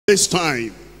this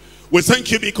time. We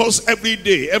thank you because every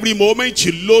day, every moment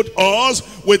you load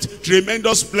us with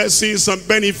tremendous blessings and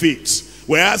benefits.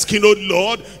 We're asking, oh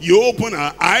Lord, you open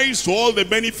our eyes to all the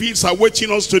benefits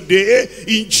awaiting us today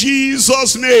in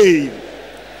Jesus' name.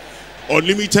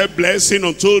 Unlimited blessing,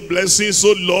 untold blessings,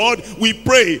 oh Lord, we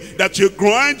pray that you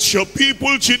grant your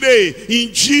people today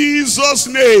in Jesus'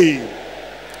 name.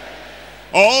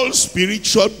 All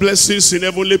spiritual blessings in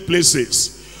heavenly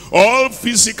places, all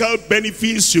physical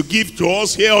benefits you give to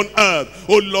us here on earth.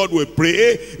 Oh Lord, we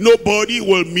pray nobody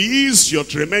will miss your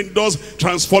tremendous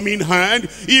transforming hand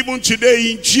even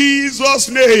today in Jesus'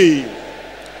 name.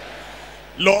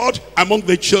 Lord, among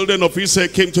the children of Israel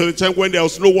came to the time when there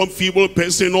was no one feeble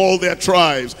person in all their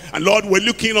tribes. And Lord, we're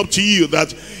looking up to you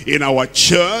that in our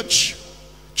church,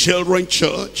 children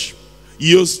church,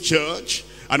 youth church,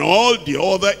 and all the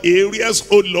other areas,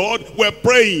 oh Lord, we're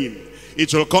praying.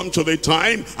 It will come to the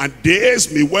time, and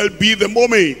this may well be the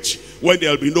moment when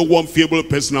there will be no one feeble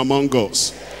person among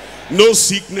us. No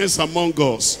sickness among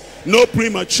us. No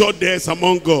premature death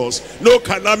among us. No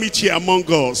calamity among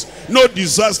us. No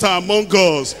disaster among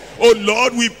us. Oh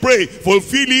Lord, we pray,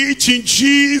 fulfill it in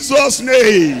Jesus'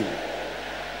 name.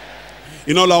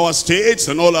 In all our states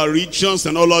and all our regions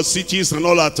and all our cities and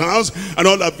all our towns and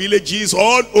all our villages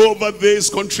all over this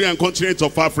country and continent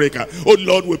of Africa. Oh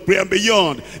Lord, we pray and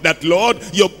beyond that, Lord,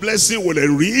 your blessing will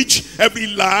enrich every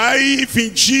life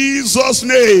in Jesus'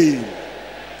 name.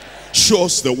 Show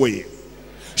us the way.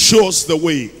 Show us the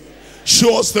way.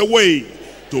 Show us the way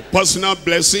to personal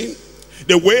blessing,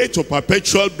 the way to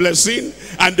perpetual blessing,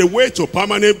 and the way to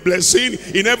permanent blessing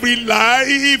in every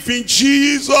life in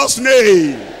Jesus'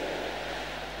 name.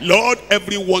 Lord,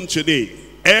 everyone today,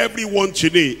 a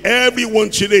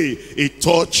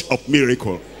touch of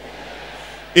miracle.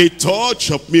 A touch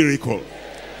of miracle.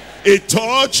 A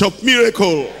touch of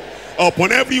miracle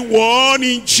upon everyone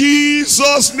in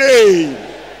Jesus' name.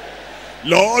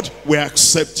 Lord, we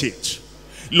accept it.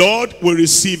 Lord, we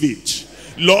receive it.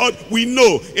 Lord, we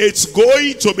know it's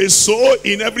going to be so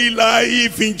in every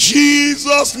life in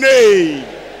Jesus' name.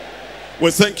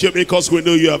 We thank you because we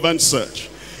know you have answered.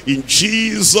 In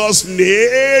Jesus'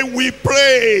 name we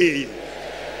pray.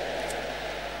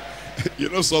 You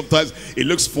know, sometimes it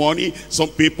looks funny. Some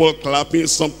people clapping,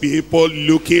 some people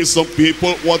looking, some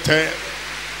people whatever.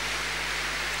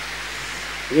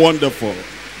 Wonderful.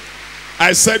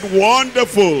 I said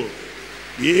wonderful.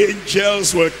 The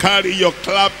angels will carry your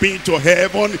clapping to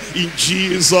heaven in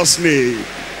Jesus' name.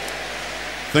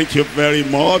 Thank you very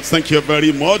much. Thank you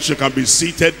very much. You can be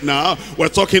seated now. We're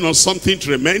talking on something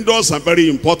tremendous and very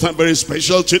important, very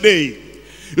special today.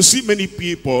 You see, many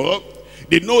people,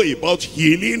 they know about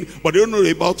healing, but they don't know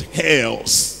about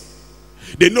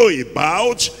health. They know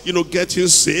about, getting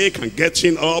sick and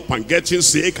getting up and getting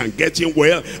sick and getting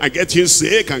well and getting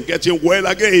sick and getting well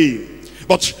again.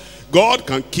 But God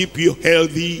can keep you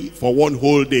healthy for one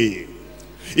whole day.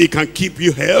 He can keep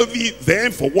you healthy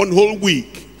then for one whole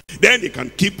week. Then he can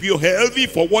keep you healthy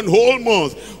for one whole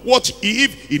month. What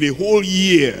if in a whole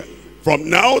year, from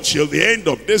now till the end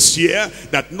of this year,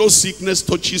 that no sickness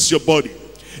touches your body,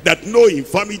 that no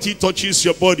infirmity touches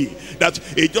your body, that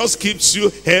it just keeps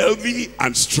you healthy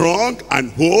and strong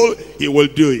and whole? He will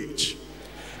do it.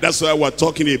 That's why we're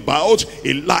talking about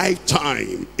a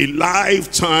lifetime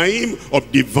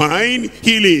of divine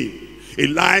healing. A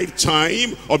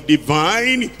lifetime of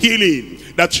divine healing.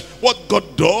 That's what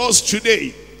God does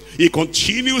today. He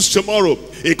continues tomorrow.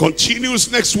 He continues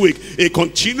next week. He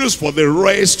continues for the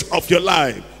rest of your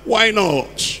life. Why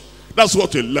not? That's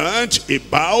what we learned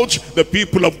about the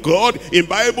people of God in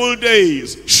Bible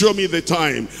days. Show me the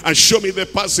time and show me the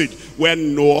passage where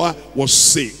Noah was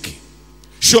sick.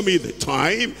 Show me the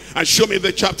time and show me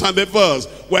the chapter and the verse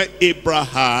where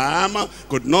Abraham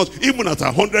could not, even at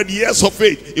 100 years of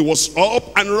age, he was up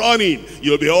and running.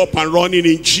 You'll be up and running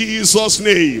in Jesus'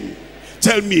 name.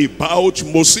 Tell me about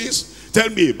Moses. Tell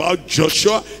me about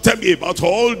Joshua. Tell me about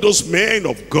all those men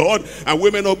of God and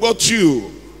women of God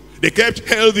too. They kept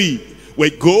healthy.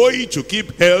 We're going to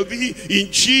keep healthy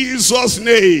in Jesus'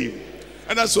 name.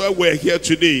 And that's why we're here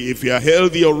today. If you are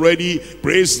healthy already,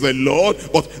 praise the Lord.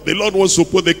 But the Lord wants to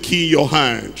put the key in your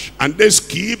hand. And this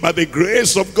key, by the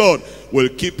grace of God, will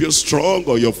keep you strong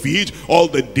on your feet all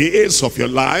the days of your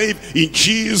life in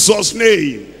Jesus'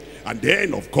 name. And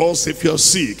then, of course, if you're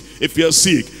sick,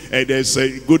 and there's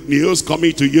good news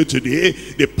coming to you today,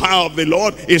 the power of the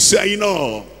Lord is saying,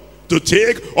 to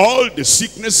take all the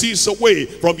sicknesses away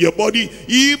from your body,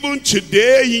 even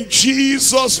today in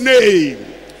Jesus' name.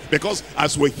 Because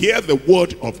as we hear the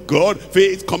word of God,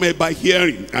 faith cometh by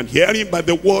hearing, and hearing by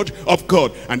the word of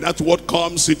God. And that's what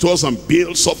comes into us and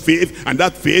builds up faith. And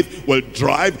that faith will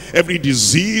drive every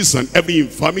disease and every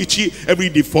infirmity, every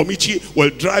deformity, will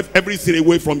drive everything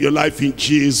away from your life in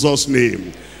Jesus'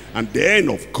 name. And then,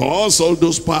 of course, all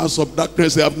those powers of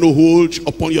darkness, they have no hold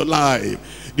upon your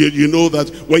life. Did you know that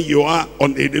when you are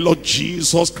on the Lord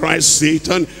Jesus Christ,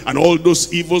 Satan and all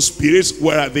those evil spirits,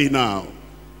 where are they now?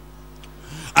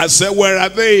 I said, where are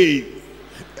they?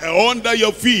 Under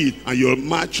your feet, and you'll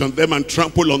march on them and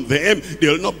trample on them.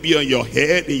 They'll not be on your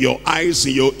head, in your eyes,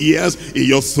 in your ears, in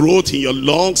your throat, in your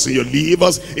lungs, in your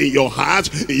livers, in your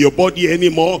heart, in your body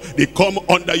anymore. They come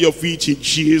under your feet in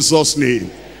Jesus' name.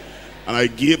 And I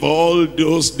give all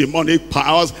those demonic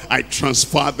powers, I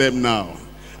transfer them now.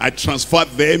 I transfer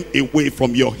them away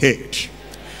from your head,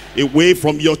 away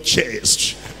from your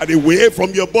chest, and away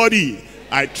from your body.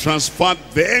 I transfer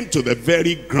them to the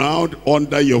very ground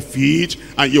under your feet,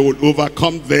 and you will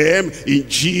overcome them in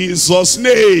Jesus'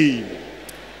 name.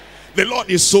 The Lord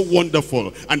is so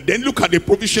wonderful. And then look at the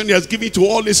provision he has given to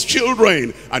all his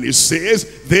children. And he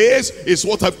says, this is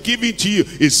what I've given to you.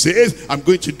 He says, I'm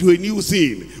going to do a new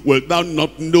thing. Will thou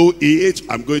not know it?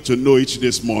 I'm going to know it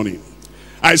this morning.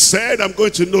 I said I'm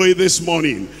going to know it this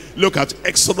morning. Look at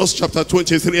Exodus chapter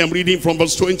 23. I'm reading from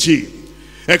verse 20.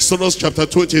 Exodus chapter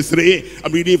 23.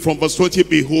 I'm reading from verse 20.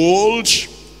 Behold,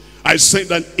 I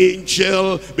send an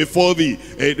angel before thee.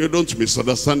 Don't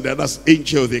misunderstand that. That's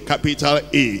angel with a capital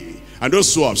A. And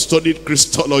those who have studied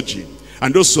Christology,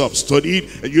 and those who have studied,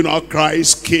 you know,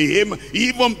 Christ came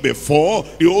even before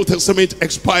the Old Testament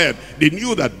expired. They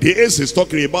knew that this is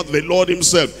talking about the Lord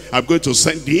himself. I'm going to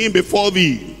send him before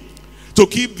thee, to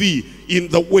keep thee in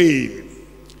the way,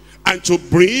 and to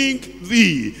bring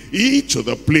thee into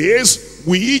the place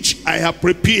which I have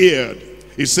prepared.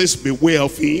 It says, beware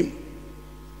of him,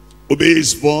 obey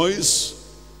his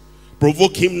voice,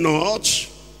 provoke him not,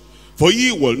 for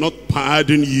he will not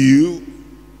pardon you,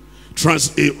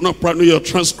 not pardon your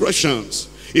transgressions.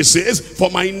 It says,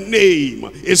 for my name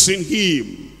is in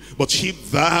him, but if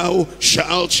thou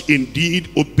shalt indeed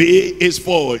obey his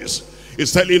voice.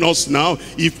 It's telling us now,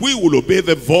 if we will obey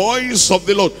the voice of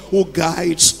the Lord, who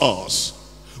guides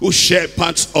us, who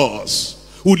shepherds us,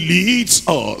 who leads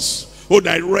us, who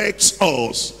directs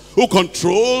us, who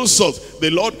controls us, the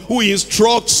Lord who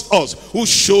instructs us, who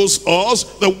shows us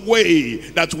the way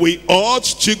that we ought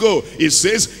to go. It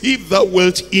says, if thou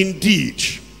wilt indeed,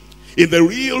 in the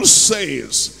real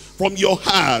sense, from your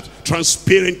heart,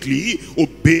 transparently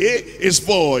obey his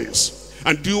voice,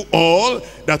 and do all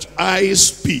that I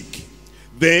speak,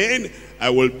 then I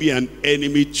will be an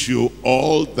enemy to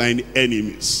all thine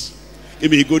enemies.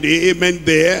 Give me a good amen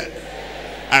there.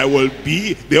 I will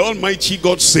be, the Almighty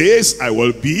God says, I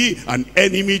will be an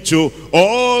enemy to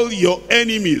all your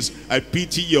enemies. I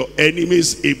pity your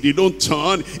enemies. If they don't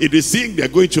turn, if they think they're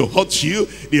going to hurt you,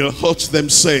 they'll hurt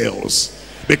themselves.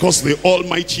 Because the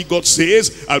Almighty God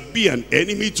says, I'll be an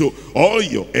enemy to all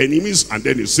your enemies. And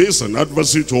then it says, an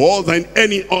adversary to all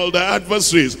the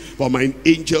adversaries. For mine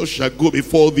angel shall go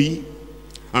before thee,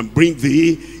 and bring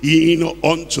thee in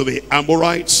unto the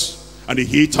Amorites, and the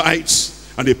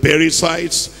Hittites, and the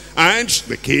Perizzites, and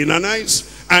the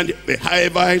Canaanites, and the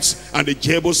Hivites, and the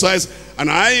Jebusites,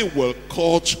 and I will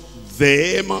cut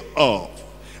them off.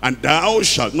 And thou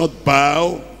shalt not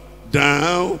bow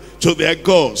down to their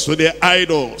gods, to their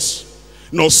idols,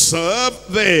 nor serve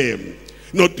them,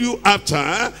 nor do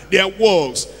after their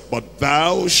works, but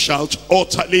thou shalt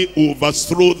utterly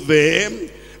overthrow them,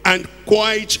 and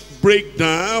quite break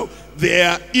down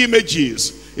their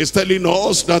images. It's telling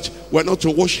us that we're not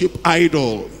to worship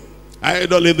idol.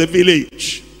 Idol in the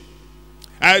village,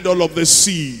 idol of the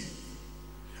sea,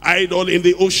 idol in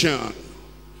the ocean,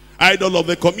 idol of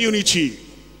the community,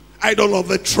 idol of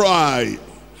the tribe,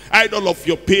 idol of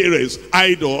your parents,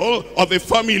 idol of the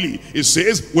family. It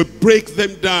says we'll break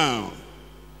them down.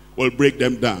 We'll break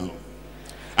them down.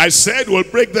 I said we'll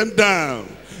break them down.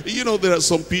 You know, there are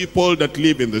some people that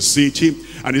live in the city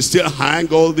and they still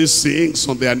hang all these things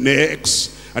on their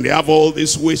necks, and they have all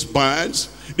these waistbands.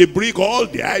 They bring all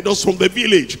the idols from the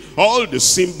village, all the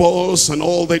symbols and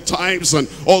all the types and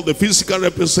all the physical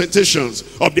representations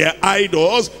of their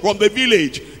idols from the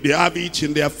village. They have it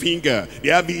in their finger, they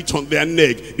have it on their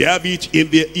neck, they have it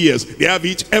in their ears, they have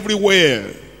it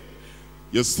everywhere.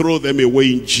 You throw them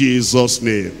away in Jesus'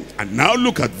 name. And now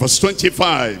look at verse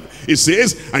 25. It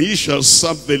says, and ye shall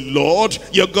serve the Lord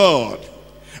your God,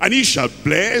 and he shall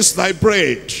bless thy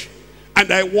bread and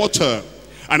thy water,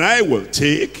 and I will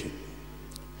take,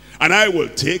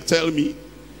 tell me,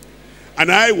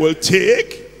 and I will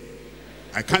take,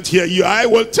 I can't hear you, I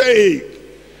will take,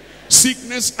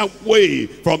 sickness away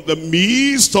from the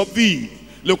midst of thee.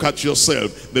 Look at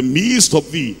yourself. The midst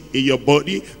of thee in your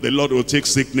body, the Lord will take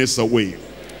sickness away.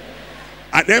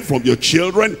 And then from your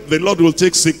children, the Lord will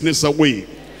take sickness away.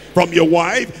 From your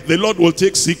wife, the Lord will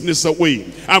take sickness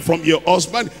away. And from your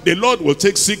husband, the Lord will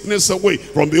take sickness away.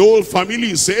 From the whole family,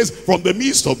 he says, from the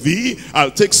midst of thee,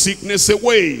 I'll take sickness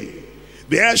away.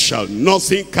 There shall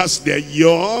nothing cast their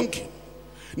young,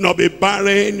 nor be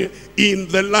barren in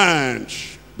the land.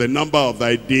 The number of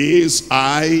thy days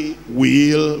I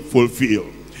will fulfill.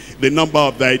 The number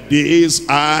of thy days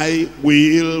I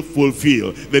will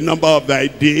fulfill. The number of thy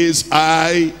days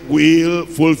I will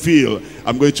fulfill.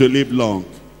 I'm going to live long.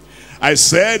 I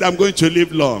said I'm going to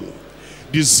live long.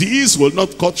 Disease will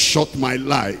not cut short my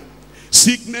life.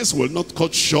 Sickness will not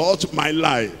cut short my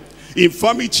life.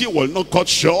 Infirmity will not cut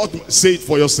short, say it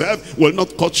for yourself, will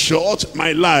not cut short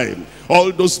my life.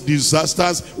 All those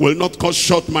disasters will not cut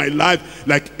short my life,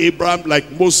 like Abraham, like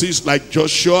Moses, like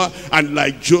Joshua, and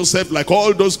like Joseph, like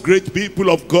all those great people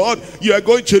of God. You are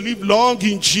going to live long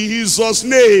in Jesus'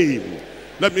 name.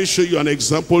 Let me show you an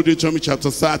example. Deuteronomy chapter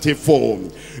 34.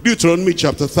 Deuteronomy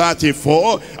chapter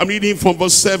 34, I'm reading from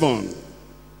verse 7.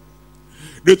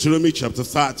 Deuteronomy chapter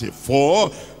 34,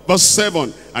 verse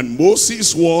 7. And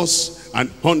Moses was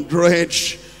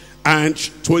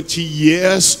 120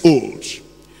 years old.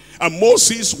 And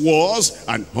Moses was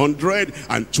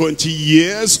 120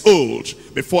 years old.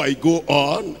 Before I go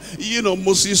on, you know,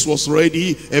 Moses was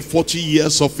already 40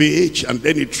 years of age, and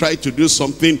then he tried to do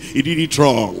something, he did it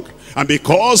wrong. And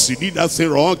because he did that thing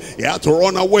wrong, he had to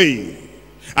run away.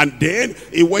 And then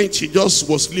he just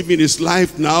was living his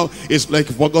life now. It's like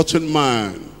a forgotten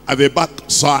man at the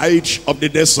backside of the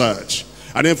desert.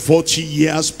 And then 40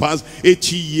 years passed,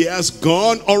 80 years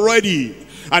gone already.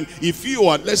 And if you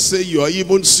are, let's say you are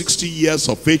even 60 years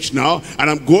of age now, and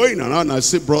I'm going around and I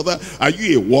say, brother, are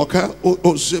you a worker?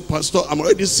 Oh, say, pastor, I'm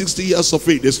already 60 years of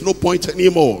age. There's no point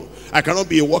anymore. I cannot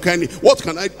be a worker. What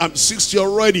can I? I'm 60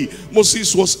 already.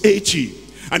 Moses was 80.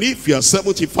 And if you are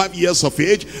 75 years of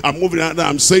age, I'm moving around and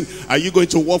I'm saying, are you going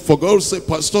to work for God? Say,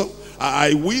 pastor,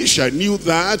 I wish I knew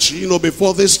that, you know,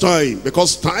 before this time,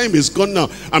 because time is gone now.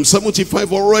 I'm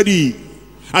 75 already.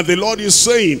 And the Lord is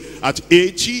saying, at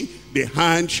 80, the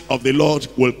hand of the Lord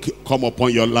will come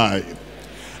upon your life.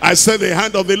 I said the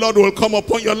hand of the Lord will come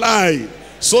upon your life.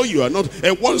 So you are not,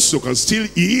 and once you can still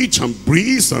eat and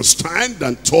breathe and stand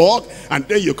and talk, and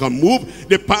then you can move,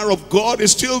 the power of God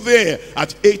is still there.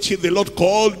 At 80, the Lord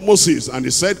called Moses and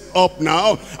he said, up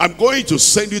now, I'm going to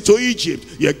send you to Egypt.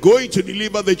 You're going to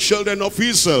deliver the children of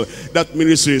Israel. That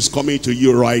ministry is coming to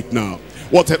you right now.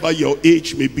 Whatever your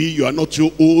age may be, you are not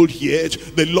too old yet.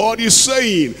 The Lord is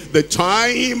saying, the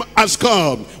time has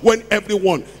come when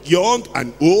everyone, young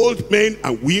and old, men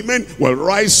and women, will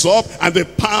rise up, and the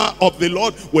power of the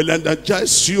Lord will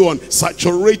energize you and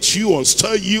saturate you and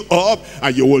stir you up,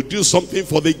 and you will do something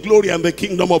for the glory and the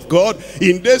kingdom of God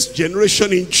in this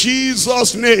generation, in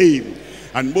Jesus' name.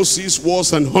 And Moses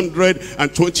was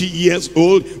 120 years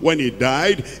old when he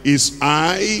died. His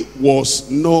eye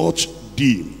was not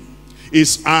dim.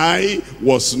 His eye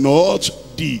was not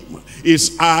dim.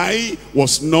 His eye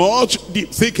was not dim.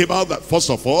 Think about that. First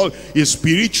of all, his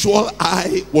spiritual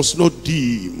eye was not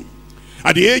dim.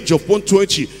 At the age of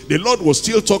 120, the Lord was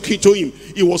still talking to him.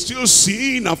 He was still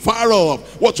seeing afar off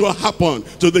what will happen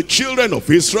to the children of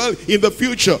Israel in the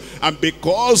future. And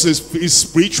because his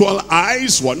spiritual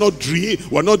eyes were not dim,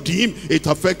 it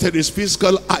affected his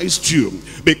physical eyes too.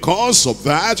 Because of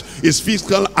that, his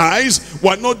physical eyes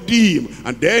were not dim.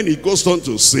 And then he goes on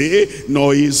to say,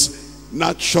 nor his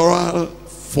natural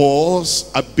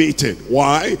force abated.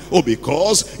 Why? Oh,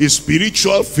 because his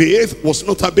spiritual faith was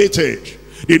not abated.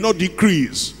 Did not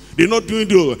decrease, did not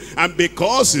dwindle. And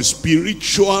because his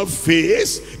spiritual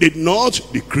faith did not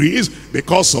decrease,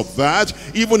 because of that,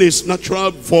 even his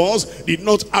natural force did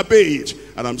not abate.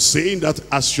 And I'm saying that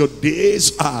as your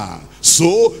days are,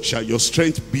 so shall your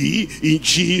strength be in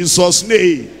Jesus'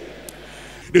 name.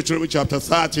 Deuteronomy chapter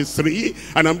 33,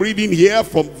 and I'm reading here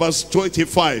from verse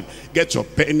 25. Get your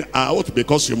pen out,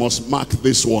 because you must mark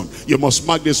this one. You must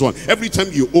mark this one. Every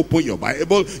time you open your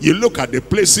Bible, you look at the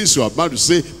places you are about to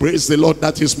say, praise the Lord,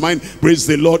 that is mine. Praise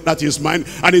the Lord, that is mine.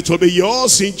 And it will be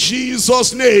yours in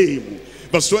Jesus' name.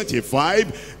 Verse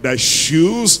 25, thy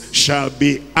shoes shall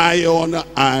be iron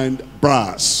and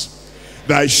brass.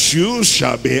 Thy shoes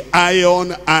shall be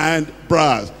iron and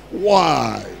brass.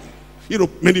 Why? You know,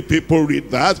 many people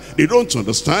read that. They don't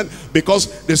understand,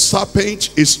 because the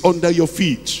serpent is under your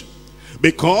feet.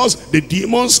 Because the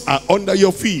demons are under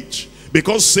your feet.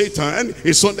 Because Satan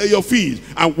is under your feet.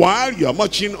 And while you are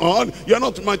marching on, you are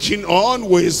not marching on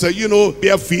with,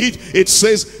 bare feet. It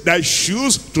says that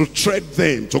shoes to tread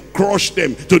them, to crush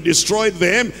them, to destroy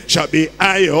them shall be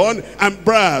iron and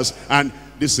brass. And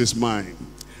this is mine.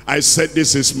 I said,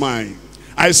 this is mine.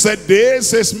 I said,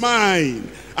 this is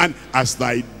mine. And as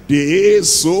thy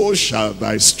days, so shall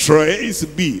thy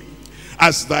strength be.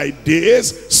 As thy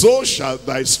days, so shall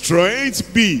thy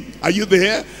strength be. Are you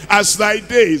there? As thy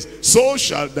days, so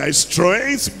shall thy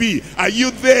strength be. Are you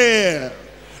there?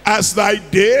 As thy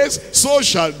days, so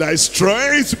shall thy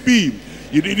strength be.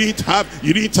 You didn't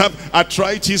have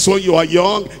arthritis when you were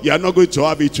young. You are not going to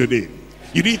have it today.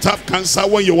 You didn't have cancer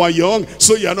when you were young,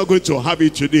 so you are not going to have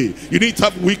it today. You didn't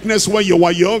have weakness when you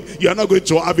were young, you are not going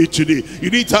to have it today. You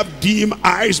didn't have dim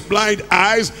eyes, blind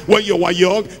eyes when you were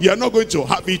young, you are not going to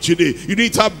have it today. You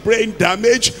didn't have brain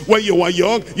damage when you were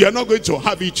young, you are not going to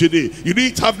have it today. You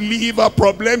didn't have liver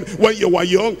problem when you were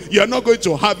young, you are not going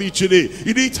to have it today.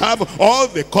 You didn't have all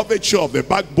the curvature of the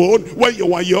backbone when you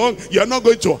were young, you are not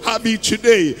going to have it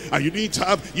today. And you didn't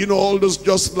have, all those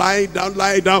just lie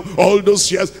down, all those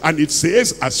years. And it says,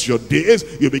 as your days,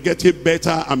 you'll be getting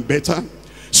better and better,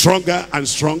 stronger and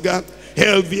stronger,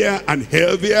 healthier and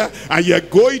healthier, and you're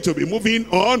going to be moving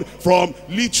on from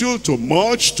little to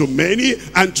much to many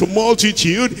and to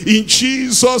multitude in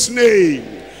Jesus' name.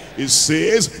 It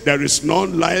says, there is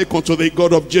none like unto the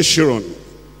God of Jeshurun,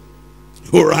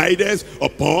 who rideth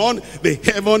upon the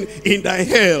heaven in thy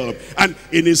help, and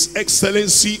in his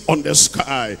excellency on the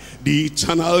sky. The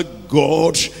eternal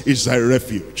God is thy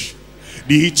refuge.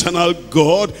 The eternal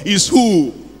God is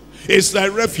who? Is thy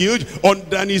refuge,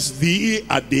 underneath thee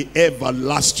at the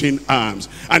everlasting arms.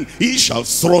 And he shall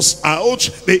thrust out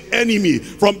the enemy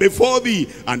from before thee,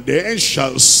 and then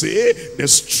shall say,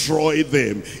 destroy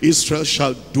them. Israel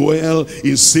shall dwell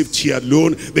in safety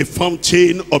alone. The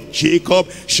fountain of Jacob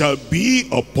shall be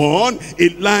upon a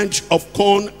land of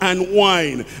corn and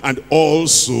wine, and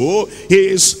also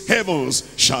his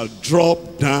heavens shall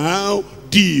drop down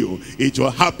dew. It will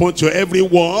happen to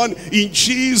everyone in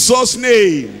Jesus'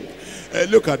 name.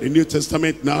 Look at the New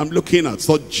Testament now. I'm looking at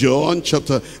 3 John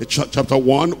chapter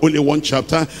 1, only one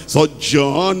chapter. 3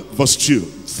 John verse 2.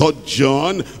 3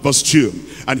 John verse 2.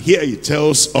 And here he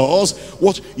tells us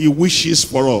what he wishes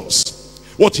for us,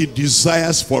 what he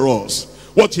desires for us,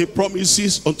 what he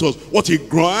promises unto us, what he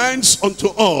grants unto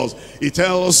us. He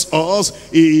tells us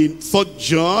in 3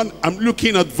 John, I'm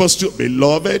looking at verse 2.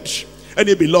 Beloved,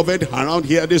 any beloved around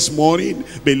here this morning?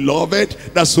 Beloved,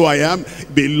 that's who I am.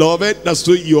 Beloved, that's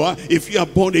who you are. If you are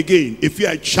born again, if you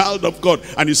are a child of God,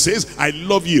 and he says, I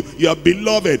love you, you are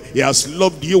beloved. He has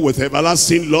loved you with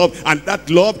everlasting love, and that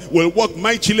love will work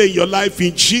mightily in your life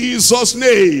in Jesus'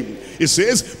 name. It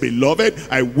says, beloved,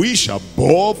 I wish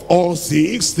above all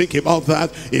things. Think about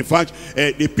that. In fact,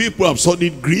 the people of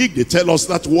studied Greek, they tell us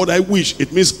that word I wish.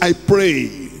 It means I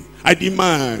pray, I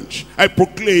demand, I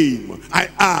proclaim, I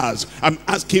ask. I'm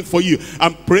asking for you.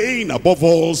 I'm praying above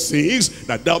all things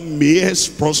that thou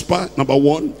mayest prosper, number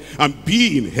one, and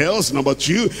be in health, number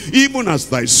two, even as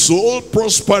thy soul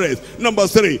prospereth. Number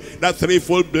three, that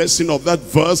threefold blessing of that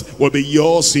verse will be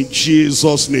yours in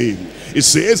Jesus' name. It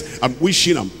says, I'm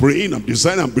wishing, I'm praying, I'm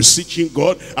desiring, I'm beseeching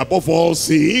God above all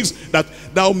things that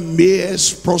thou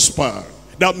mayest prosper.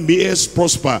 Thou mayest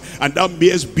prosper, and thou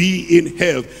mayest be in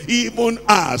health, even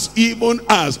as the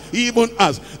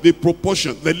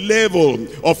proportion, the level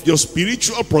of your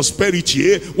spiritual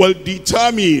prosperity will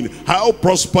determine how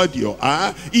prospered you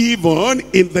are, even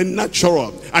in the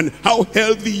natural, and how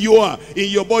healthy you are in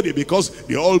your body, because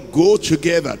they all go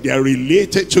together, they are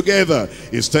related together.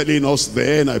 He's telling us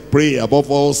then, I pray above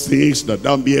all things that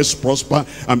thou mayest prosper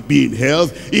and be in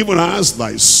health, even as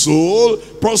thy soul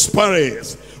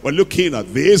prospereth. We're looking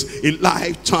at this, a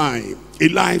lifetime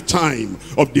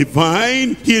of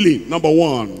divine healing. Number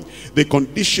one, the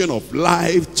condition of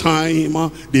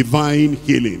lifetime divine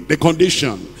healing. The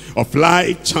condition of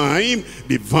lifetime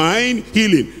divine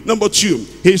healing. Number two,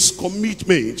 his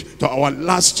commitment to our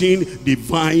lasting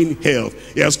divine health.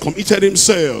 He has committed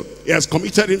himself. His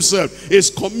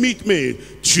commitment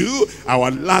to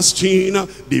our lasting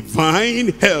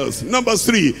divine health. Number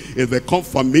three is the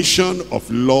confirmation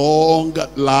of long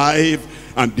life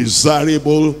and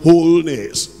desirable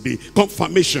wholeness. The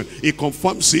confirmation, he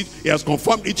confirms it. He has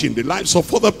confirmed it in the lives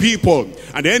of other people.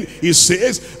 And then he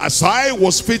says, as I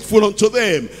was faithful unto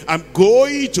them, I'm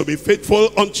going to be faithful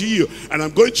unto you, and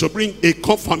I'm going to bring a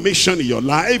confirmation in your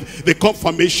life, the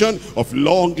confirmation of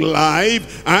long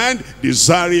life and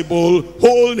desirable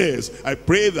wholeness. I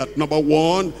pray that number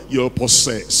one, you'll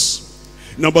possess.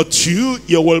 Number two,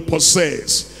 you will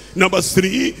possess. Number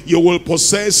 3, you will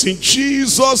possess in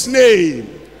Jesus'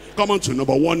 name. Come on to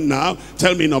number 1 now.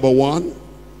 Tell me number 1.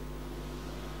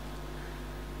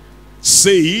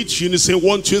 Say it. You say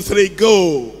 1, 2, 3,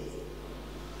 go.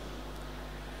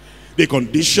 The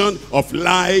condition of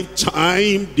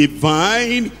lifetime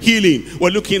divine healing. We're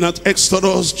looking at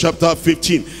Exodus chapter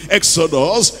 15.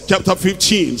 Exodus chapter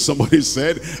 15. Somebody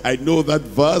said, I know that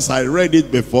verse. I read it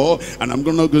before, and I'm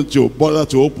not going to bother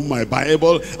to open my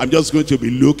Bible. I'm just going to be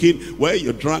looking where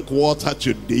you drank water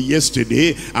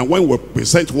yesterday, and when we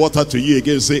present water to you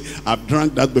again, say, I've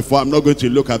drank that before. I'm not going to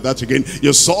look at that again.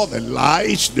 You saw the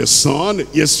light, the sun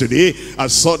yesterday. I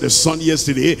saw the sun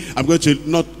yesterday. I'm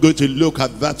not going to look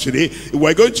at that today.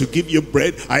 We're going to give you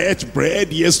bread. I ate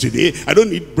bread yesterday. I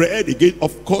don't need bread again.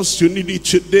 Of course you need it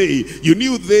today. You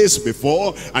knew this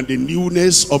before, and the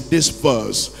newness of this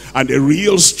verse, and the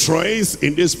real strength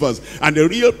in this verse, and the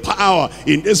real power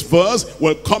in this verse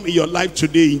will come in your life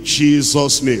today in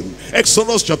Jesus' name.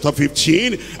 Exodus chapter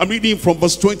 15, I'm reading from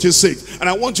verse 26, and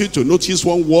I want you to notice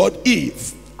one word,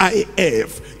 if.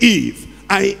 If.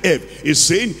 It's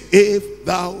saying, if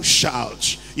thou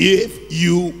shalt. If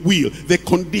you will. The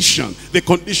condition.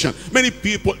 Many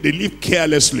people, they live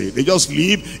carelessly. They just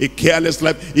live a careless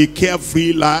life, a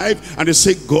carefree life, and they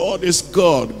say God is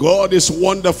God. God is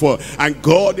wonderful, and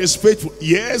God is faithful.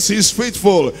 Yes, he's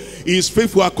faithful. He's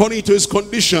faithful according to his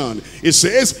condition. It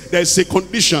says there's a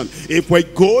condition. If we're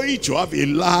going to have a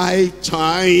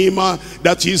lifetime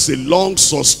that is a long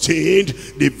sustained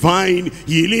divine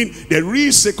healing, there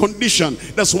is a condition.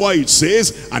 That's why it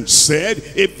says, and said,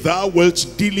 if thou wilt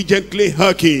diligently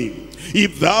hearken.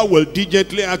 If thou wilt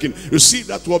diligently hearken. You see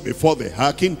that word before the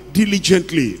hearken,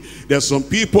 diligently. There's some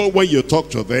people, when you talk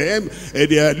to them,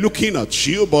 they are looking at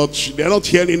you, but they're not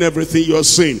hearing everything you're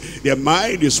saying. Their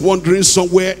mind is wandering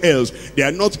somewhere else. They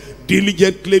are not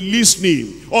diligently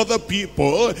listening. Other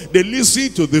people, they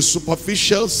listen to the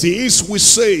superficial things we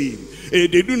say. They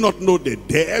do not know the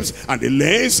depths and the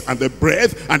length and the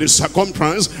breadth and the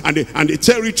circumference and the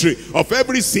territory of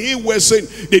everything we're saying.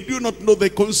 They do not know the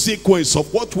consequence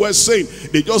of what we're saying.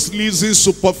 They just listen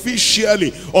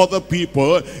superficially. Other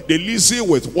people, they listen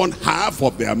with one half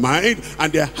of their mind,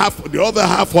 and the other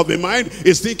half of the mind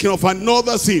is thinking of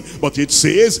another thing. But it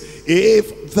says,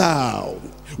 if thou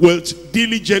wilt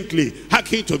diligently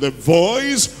hearken to the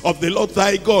voice of the Lord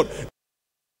thy God.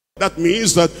 That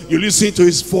means that you listen to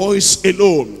his voice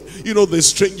alone. You know, the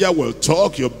stranger will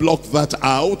talk, you block that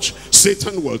out.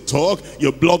 Satan will talk,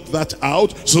 you block that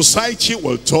out. Society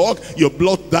will talk, you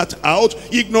block that out.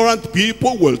 Ignorant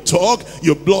people will talk,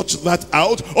 you block that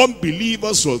out.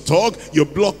 Unbelievers will talk, you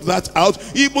block that out.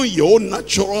 Even your own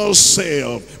natural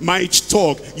self might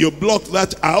talk, you block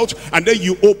that out. And then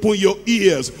you open your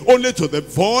ears only to the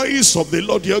voice of the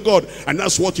Lord your God. And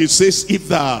that's what it says, if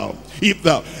thou,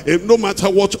 no matter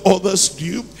what others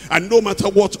do, and no matter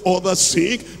what others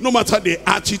think, no matter the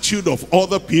attitude of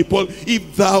other people,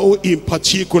 if thou in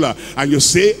particular, and you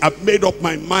say, I've made up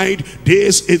my mind,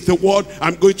 this is the word,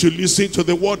 I'm going to listen to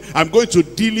the word, I'm going to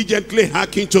diligently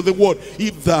hearken to the word.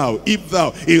 If thou,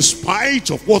 in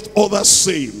spite of what others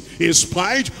say, in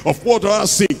spite of what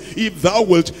others say, if thou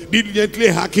wilt diligently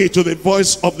hearken to the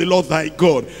voice of the Lord thy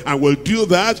God, and will do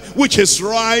that which is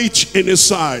right in his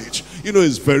sight. You know,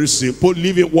 it's very simple.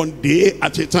 Living one day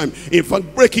at a time. In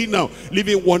fact, break it down.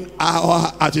 Living 1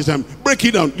 hour at a time. Break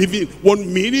it down. Living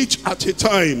 1 minute at a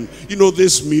time. You know,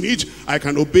 this minute, I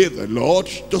can obey the Lord.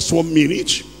 Just 1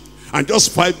 minute. And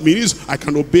just 5 minutes, I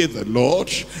can obey the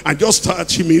Lord. And just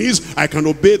 30 minutes, I can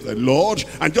obey the Lord.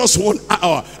 And just 1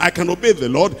 hour, I can obey the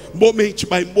Lord. Moment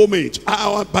by moment,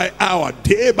 hour by hour,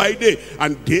 day by day.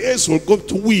 And days will go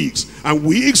to weeks. And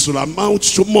weeks will amount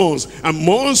to months. And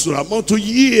months will amount to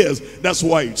years. That's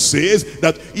why it says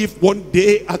that if 1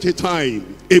 day at a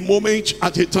time, a moment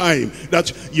at a time,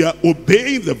 that you are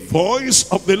obeying the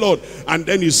voice of the Lord. And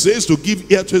then he says to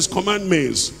give ear to his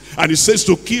commandments. And he says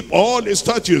to keep all his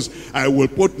statutes. I will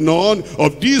put none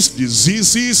of these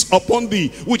diseases upon thee,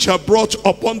 which are brought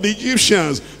upon the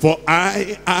Egyptians. For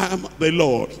I am the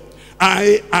Lord.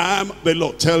 I am the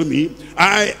Lord. Tell me,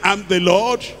 I am the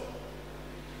Lord.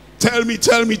 Tell me.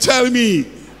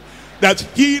 That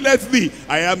healeth thee.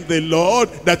 I am the Lord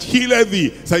that healeth thee.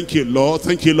 Thank you, Lord.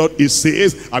 Thank you, Lord. It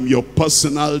says, I'm your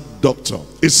personal doctor.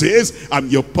 It says, I'm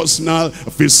your personal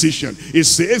physician. It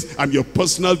says, I'm your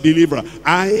personal deliverer.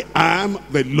 I am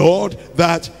the Lord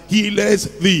that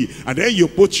healeth thee. And then you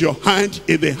put your hand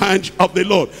in the hand of the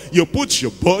Lord. You put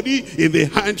your body in the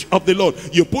hand of the Lord.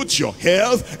 You put your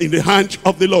health in the hand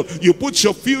of the Lord. You put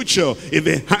your future in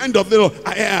the hand of the Lord.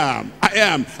 I I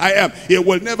am, I am. He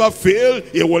will never fail.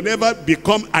 He will never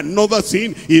become another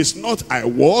thing. He is not I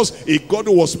was. A God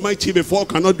who was mighty before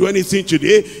cannot do anything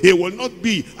today. He will not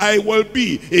be, I will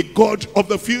be, a God of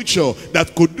the future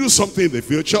that could do something in the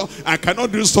future and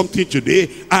cannot do something today.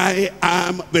 I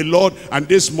am the Lord, and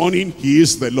this morning he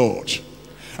is the Lord.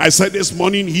 I said this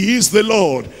morning, he is the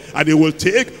Lord, and he will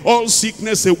take all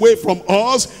sickness away from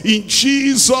us in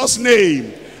Jesus'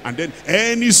 name. And then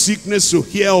any sickness you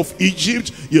hear of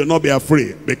Egypt, you'll not be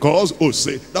afraid, because, oh,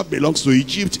 say, that belongs to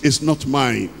Egypt, it's not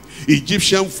mine.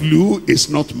 Egyptian flu is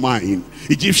not mine.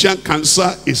 Egyptian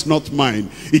cancer is not mine.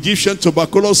 Egyptian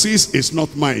tuberculosis is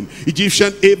not mine.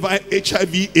 Egyptian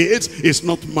HIV AIDS is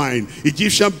not mine.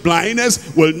 Egyptian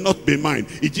blindness will not be mine.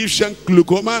 Egyptian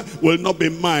glaucoma will not be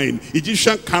mine.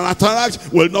 Egyptian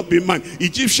cataract will not be mine.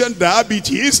 Egyptian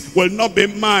diabetes will not be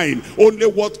mine. Only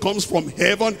what comes from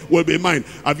heaven will be mine.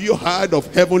 Have you heard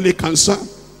of heavenly cancer?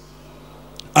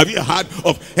 Have you heard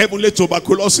of heavenly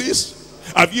tuberculosis?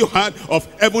 Have you heard of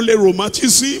heavenly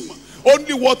rheumatism?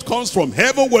 Only what comes from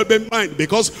heaven will be mine,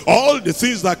 because all the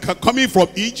things that are coming from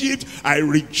Egypt, I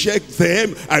reject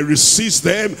them, I resist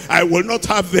them, I will not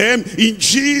have them in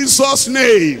Jesus'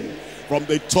 name. From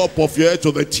the top of your head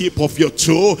to the tip of your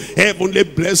toe, heavenly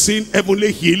blessing,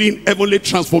 heavenly healing, heavenly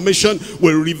transformation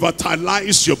will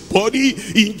revitalize your body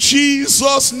in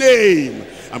Jesus' name.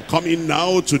 I'm coming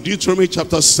now to Deuteronomy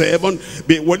chapter 7.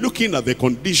 We're looking at the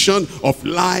condition of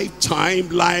lifetime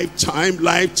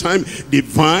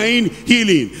divine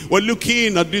healing. We're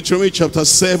looking at Deuteronomy chapter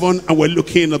 7, and we're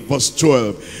looking at verse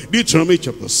 12. Deuteronomy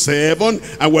chapter 7,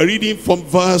 and we're reading from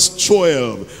verse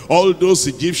 12. All those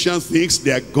Egyptian things,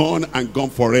 they are gone and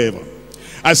gone forever.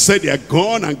 I said they are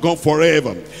gone and gone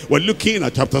forever. We're looking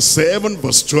at chapter 7,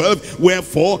 verse 12.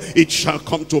 Wherefore it shall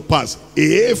come to pass,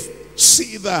 if,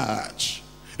 see that,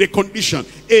 the condition,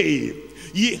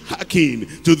 ye hearken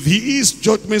to these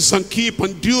judgments and keep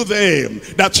and do them,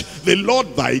 that the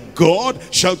Lord thy God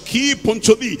shall keep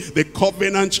unto thee the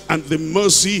covenant and the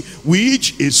mercy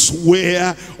which is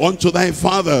swear unto thy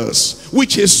fathers.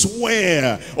 Which is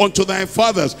swear unto thy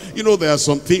fathers. You know, there are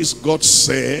some things God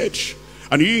said,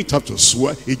 and you didn't have to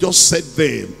swear. He just said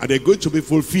them, and they're going to be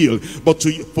fulfilled. But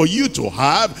for you to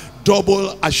have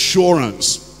double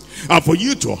assurance, and for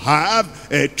you to have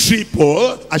a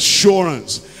triple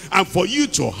assurance, and for you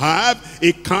to have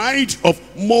a kind of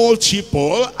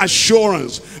multiple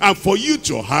assurance, and for you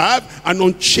to have an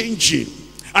unchanging,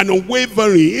 an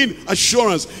unwavering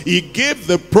assurance. He gave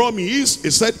the promise.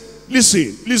 He said,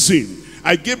 listen,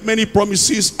 I gave many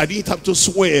promises. I didn't have to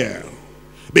swear,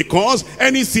 because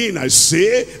anything I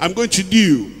say, I'm going to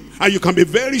do. And you can be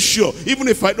very sure, even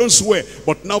if I don't swear.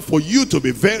 But now for you to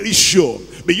be very sure,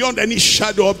 beyond any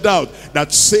shadow of doubt,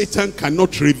 that Satan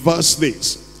cannot reverse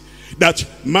this, that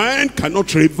man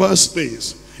cannot reverse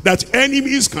this, that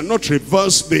enemies cannot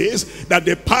reverse this, that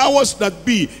the powers that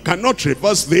be cannot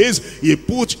reverse this, he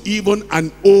put even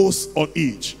an oath on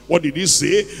it. What did he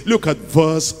say? Look at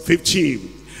verse 15.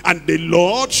 And the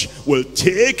Lord will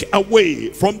take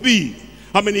away from thee,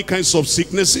 how many kinds of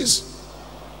sicknesses?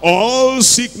 All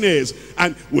sickness,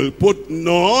 and will put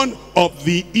none of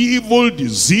the evil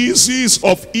diseases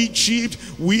of Egypt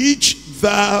which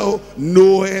thou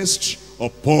knowest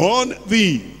upon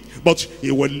thee, but he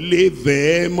will lay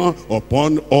them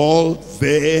upon all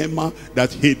them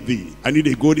that hate thee. I need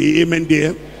a good amen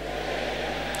there.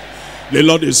 The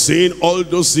Lord is saying all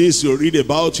those things you read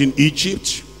about in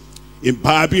Egypt, in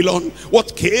Babylon,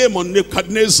 what came on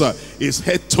Nebuchadnezzar, his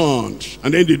head turned,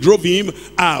 and then they drove him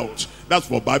out. That's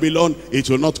for Babylon. It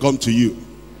will not come to you.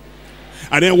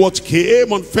 And then what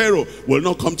came on Pharaoh will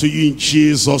not come to you in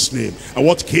Jesus' name. And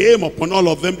what came upon all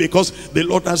of them, because the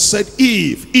Lord has said,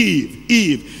 if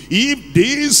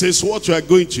this is what you are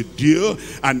going to do,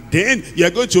 and then you are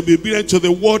going to be obedient to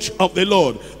the word of the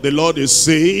Lord is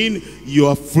saying, you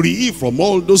are free from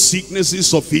all those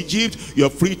sicknesses of Egypt. You are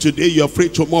free today, you are free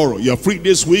tomorrow. You are free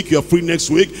this week, you are free next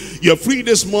week. You are free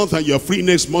this month, and you are free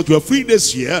next month. You are free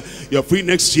this year, you are free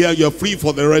next year. You are free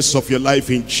for the rest of your life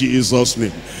in Jesus'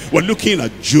 name. We're looking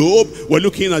at Job. We're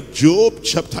looking at Job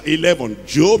chapter 11.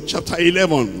 Job chapter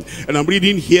 11. And I'm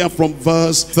reading here from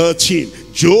verse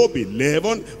 13. Job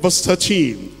 11 verse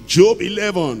 13. Job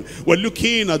 11. We're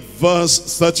looking at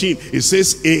verse 13. It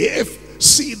says, if,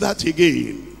 see that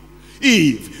again.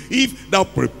 If thou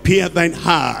prepare thine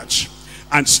heart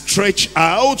and stretch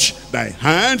out thy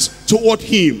hands toward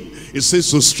him. It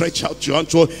says to stretch out your hand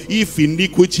toward, if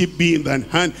iniquity be in thine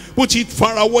hand, put it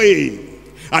far away.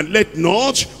 And let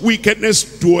not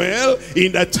wickedness dwell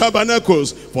in thy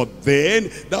tabernacles, for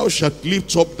then thou shalt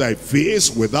lift up thy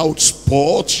face without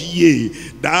spot, yea,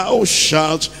 thou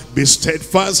shalt be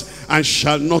steadfast, and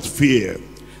shalt not fear,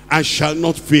 and shall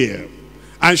not fear,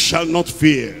 and shall not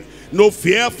fear. No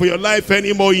fear for your life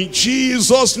anymore in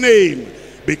Jesus' name,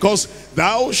 because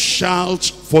thou shalt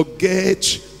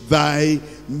forget thy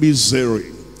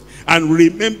misery, and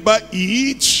remember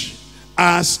it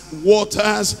as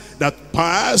waters that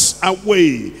pass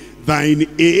away. Thine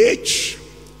age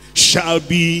shall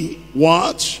be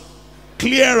what?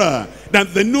 Clearer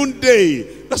than the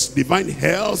noonday. That's divine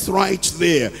health right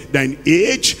there. Thine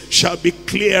age shall be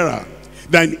clearer.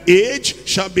 Thine age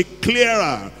shall be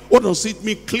clearer. What does it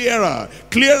mean, clearer?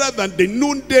 Clearer than the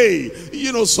noonday.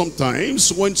 You know,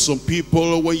 sometimes when some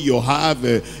people, when you have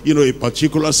a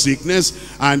particular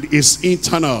sickness and it's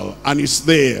internal and it's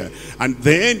there, and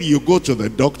then you go to the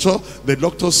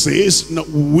doctor says, no,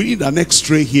 we need an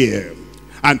x-ray here.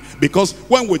 And because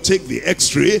when we take the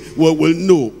x-ray, we will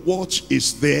know what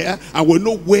is there and we'll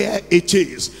know where it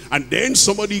is. And then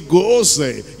somebody goes,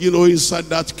 inside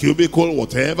that cubicle,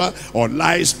 whatever, or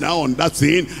lies down on that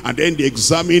thing, and then they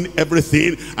examine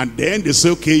everything, and then they say,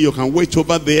 okay, you can wait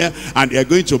over there, and they're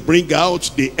going to bring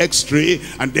out the x-ray.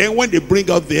 And then when they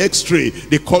bring out the x-ray,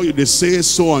 they call you, they say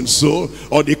so and so,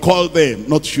 or they call them,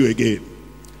 not you again.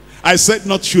 I said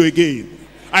not you again.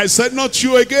 I said not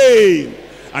you again.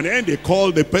 And then they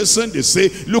call the person, they say,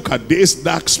 look at this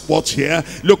dark spot here,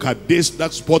 look at this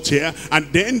dark spot here. And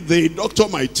then the doctor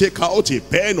might take out a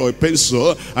pen or a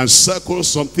pencil and circle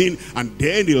something, and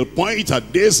then he'll point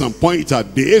at this and point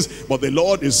at this. But the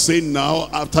Lord is saying now,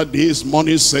 after this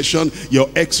morning session, your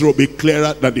x-ray will be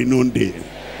clearer than the noonday.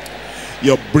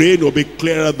 Your brain will be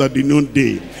clearer than the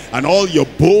noonday. And all your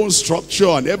bone structure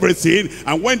and everything.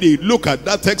 And when they look at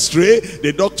that x-ray,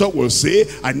 the doctor will say,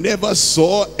 I never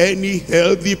saw any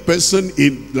healthy person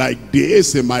like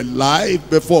this in my life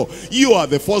before. You are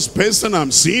the first person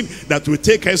I'm seeing that will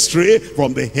take x-ray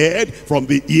from the head, from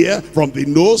the ear, from the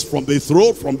nose, from the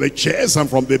throat, from the chest, and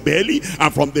from the belly,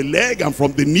 and from the leg, and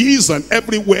from the knees, and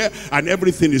everywhere. And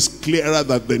everything is clearer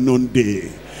than the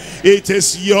noonday. It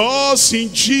is yours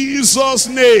in Jesus'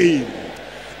 name.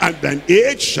 And thine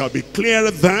age shall be clearer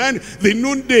than the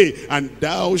noonday, and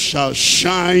thou shalt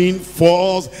shine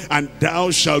forth, and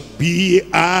thou shalt be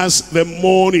as the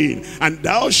morning, and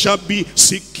thou shalt be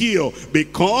secure,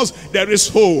 because there is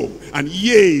hope. And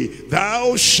yea,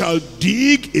 thou shalt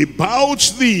dig about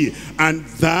thee, and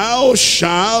thou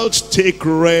shalt take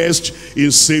rest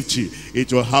in safety.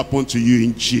 It will happen to you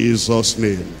in Jesus'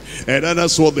 name. And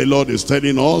that's what the Lord is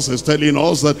telling us. He's telling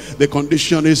us that the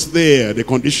condition is there. The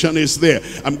condition is there.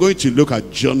 I'm going to look at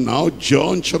John now.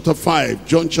 John chapter 5.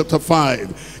 John chapter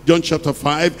 5. John chapter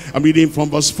 5. I'm reading from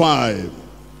verse 5.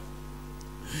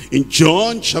 In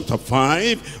John chapter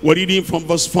 5, we're reading from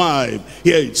verse 5.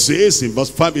 Here it says in verse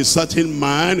 5, a certain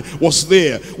man was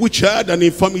there, which had an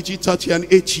infirmity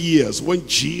 38 years, when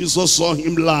Jesus saw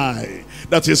him lie,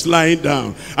 that is lying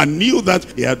down, and knew that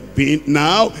he had been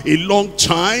now a long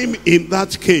time in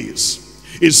that case.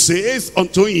 It says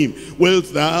unto him, wilt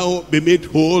thou be made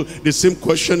whole? The same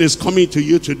question is coming to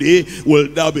you today. Will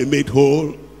thou be made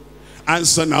whole?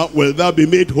 Answer now, will thou be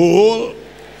made whole?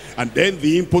 And then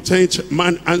the impotent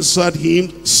man answered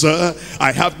him, Sir,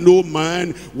 I have no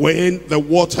man when the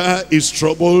water is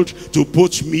troubled to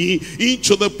put me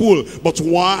into the pool. But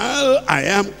while I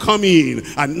am coming,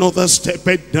 another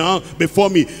stepped down before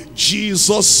me.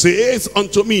 Jesus says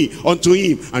unto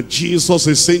him, and Jesus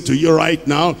is saying to you right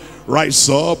now, rise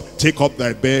up, take up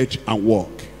thy bed and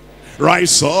walk.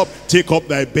 Rise up, take up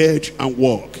thy bed and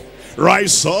walk.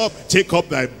 Rise up, take up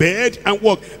thy bed and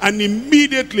walk. And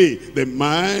immediately the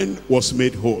man was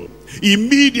made whole.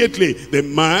 Immediately the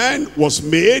man was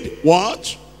made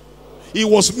what? He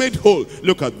was made whole.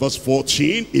 Look at verse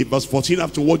 14. In verse 14,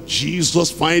 after what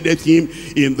Jesus findeth him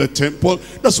in the temple,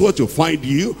 that's what you find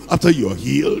you after you are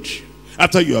healed,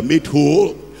 after you are made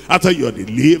whole, after you are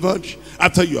delivered,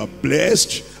 after you are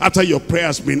blessed, after your prayer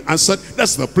has been answered.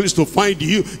 That's the place to find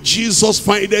you. Jesus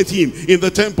findeth him in the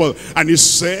temple, and he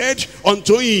said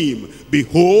unto him,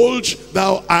 behold,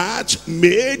 thou art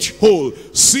made whole.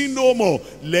 Sin no more,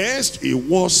 lest a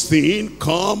worse thing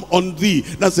come on thee.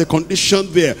 That's the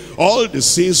condition there. All the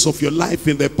sins of your life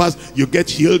in the past, you get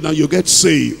healed, now you get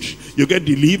saved. You get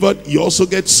delivered, you also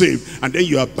get saved. And then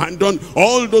you abandon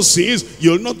all those sins,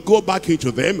 you'll not go back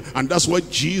into them. And that's what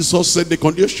Jesus said the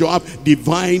condition to have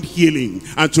divine healing.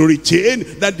 And to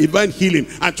retain that divine healing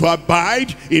and to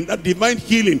abide in that divine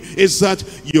healing is that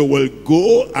you will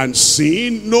go and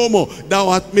sin no more. Thou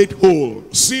art made whole.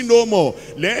 Sin no more,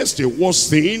 lest a worse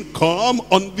thing come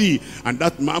on thee. And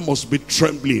that man must be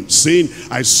trembling, saying,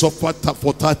 I suffered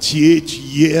for 38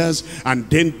 years. And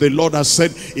then the Lord has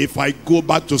said, if I go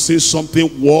back to say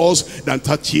something worse than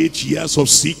 38 years of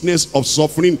sickness, of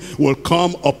suffering will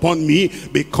come upon me.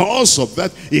 Because of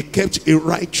that, he kept a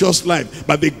righteous life.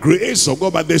 By the grace of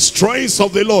God, by the strength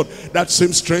of the Lord, that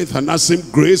same strength and that same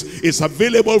grace is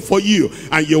available for you.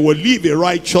 And you will live a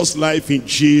righteous life in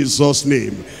Jesus'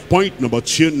 name. Point number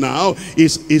 2 now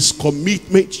is his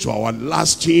commitment to our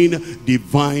lasting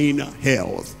divine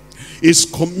health. His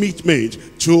commitment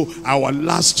to our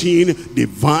lasting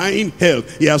divine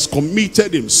health. He has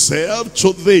committed himself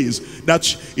to this, that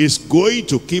is going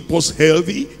to keep us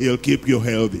healthy. He'll keep you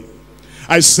healthy.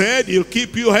 I said he'll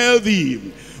keep you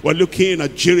healthy. We're looking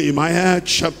at Jeremiah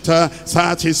chapter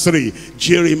 33.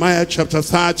 Jeremiah chapter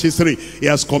 33. He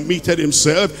has committed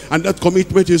himself, and that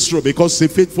commitment is true because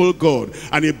he's a faithful God.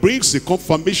 And he brings a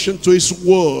confirmation to his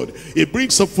word. He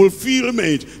brings a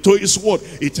fulfillment to his word.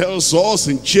 He tells us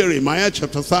in Jeremiah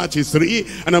chapter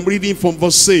 33, and I'm reading from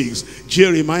verse 6.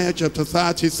 Jeremiah chapter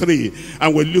 33.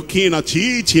 And we're looking at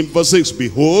it in verse 6.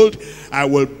 Behold, I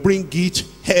will bring it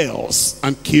health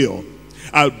and cure.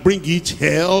 I'll bring it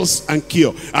health and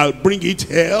cure. I'll bring it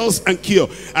health and cure.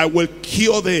 I will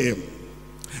cure them.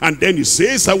 And then he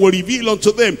says, I will reveal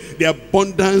unto them the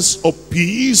abundance of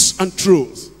peace and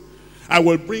truth. I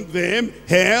will bring them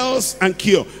health and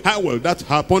cure. How will that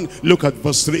happen? Look at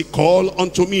verse 3. Call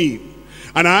unto me,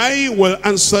 and I will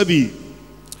answer thee,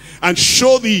 and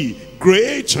show thee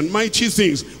great and mighty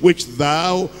things which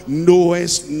thou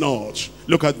knowest not.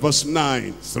 Look at verse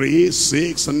 9, 3,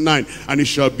 6, and 9. And it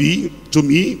shall be to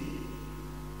me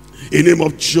a name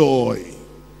of joy,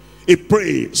 a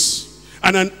praise,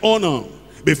 and an honor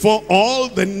before all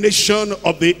the nation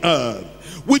of the earth,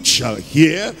 which shall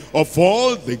hear of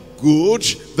all the good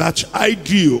that I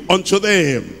do unto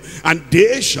them. And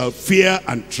they shall fear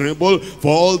and tremble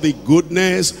for all the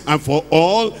goodness and for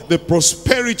all the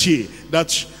prosperity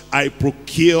that I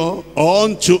procure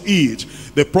unto it.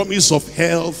 The promise of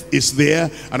health is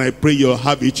there, and I pray you'll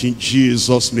have it in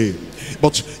Jesus' name.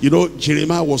 But you know,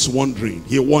 Jeremiah was wondering.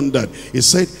 He wondered. He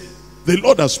said, the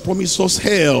Lord has promised us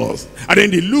health. And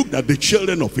then he looked at the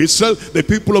children of Israel, the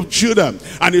people of Judah,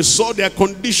 and he saw their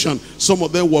condition. Some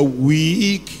of them were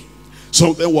weak,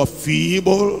 some of them were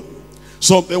feeble,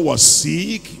 some of them were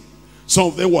sick, some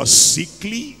of them were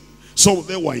sickly, some of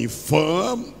them were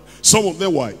infirm, some of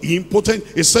them were impotent.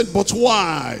 He said, but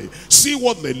why? See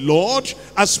what the Lord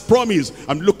has promised.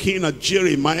 I'm looking at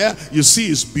Jeremiah. You see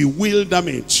his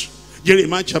bewilderment.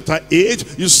 Jeremiah chapter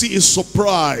 8, you see his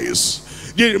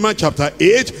surprise. Jeremiah chapter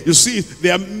 8, you see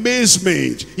the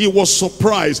amazement. He was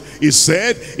surprised. He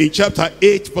said in chapter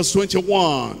 8 verse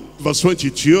 21, verse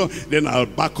 22, then I'll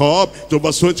back up to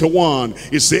verse 21.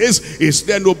 It says, is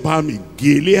there no balm in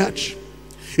Gilead?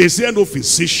 Is there no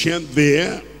physician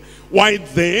there? Why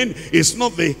then is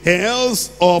not the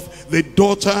health of the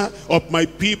daughter of my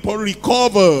people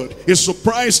recovered? It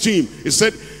surprised him. He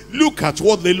said, look at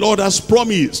what the Lord has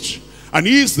promised. And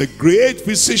he is the great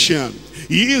physician.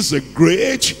 He is a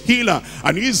great healer,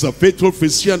 and he is a faithful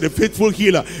physician, the faithful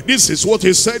healer. This is what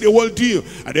he said he will do.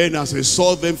 And then as he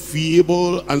saw them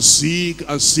feeble and sick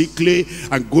and sickly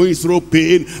and going through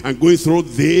pain and going through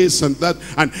this and that,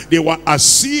 and they were as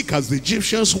sick as the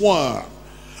Egyptians were,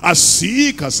 as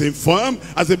sick, as infirm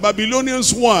as the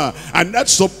Babylonians were. And that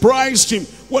surprised him.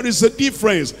 What is the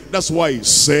difference? That's why he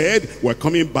said, we're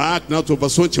coming back now to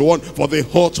verse 21, for the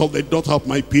heart of the daughter of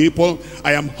my people,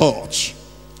 I am hot.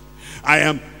 I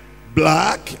am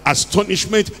black.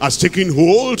 Astonishment has taken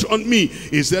hold on me.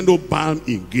 Is there no balm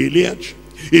in Gilead?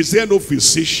 Is there no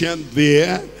physician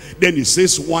there? Then he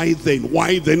says, why then?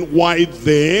 Why then? Why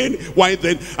then? Why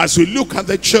then? As we look at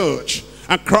the church,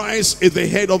 and Christ is the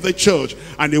head of the church,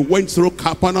 and he went through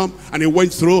Capernaum, and he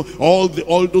went through all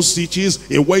those cities,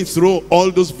 he went through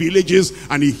all those villages,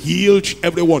 and he healed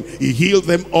everyone. He healed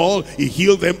them all. He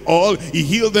healed them all. He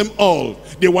healed them all.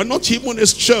 They were not even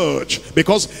his church,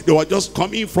 because they were just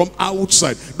coming from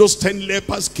outside. Those 10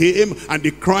 lepers came and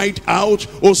they cried out,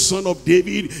 "O Son of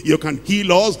David, you can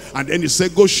heal us." And then he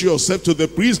said, "Go show yourself to the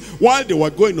priest." While they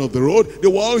were going on the road, they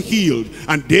were all healed.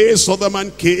 And this other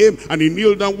man came and he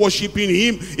kneeled down worshiping him.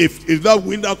 him, if that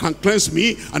window can cleanse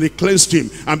me, and he cleansed him.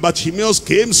 And Bartimaeus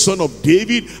came, son of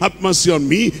David, have mercy on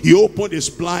me. He opened his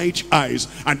blind eyes.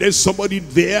 And then somebody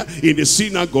there in the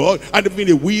synagogue, and even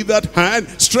a withered hand,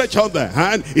 stretched out the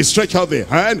hand. He stretched out the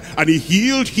hand, and he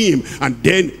healed him. And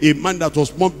then a man that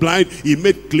was more blind, he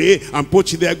made clay and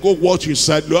put it there. Go wash in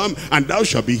Siloam, and thou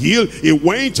shalt be healed. He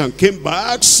went and came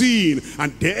back seeing.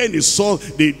 And then he saw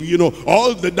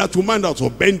that woman that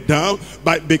was bent down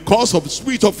because of the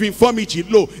spirit of infirmity,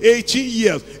 18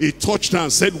 years. He touched her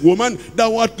and said, woman,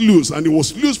 thou art loose. And he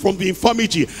was loose from the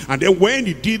infirmity. And then when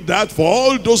he did that for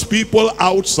all those people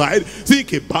outside,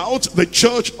 think about the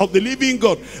church of the living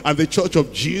God and the church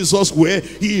of Jesus, where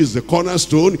he is the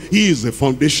cornerstone, he is the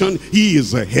foundation, he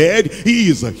is the head, he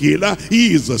is a healer,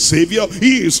 he is a savior,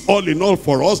 he is all in all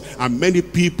for us. And many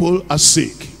people are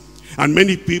sick, and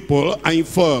many people are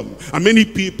infirm, and many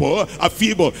people are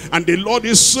feeble. And the Lord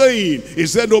is saying,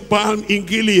 is there no balm in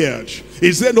Gilead?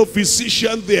 Is there no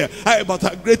physician there? How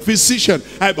about a great physician?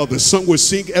 How about the song we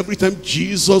sing every time?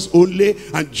 Jesus only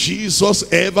and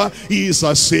Jesus ever. He is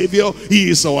our savior,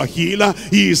 he is our healer,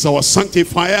 he is our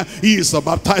sanctifier, he is our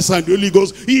baptizer in the Holy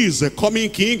Ghost, he is the coming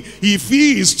king. If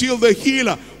he is still the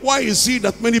healer, why is it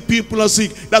that many people are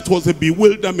sick? That was the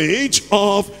bewilderment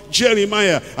of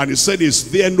Jeremiah. And he said,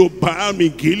 is there no balm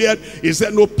in Gilead? Is there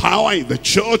no power in the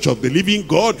church of the living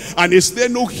God? And is there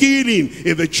no healing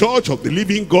in the church of the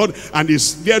living God? And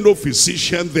is there no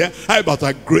physician there? How about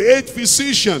a great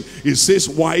physician? He says,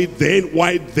 why then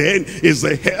is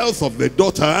the health of the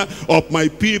daughter of my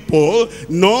people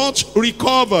not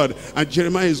recovered? And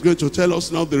Jeremiah is going to tell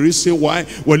us now the reason why.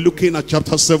 We're looking at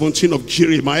chapter 17 of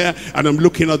Jeremiah, and I'm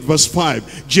looking at verse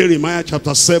 5. Jeremiah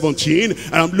chapter 17,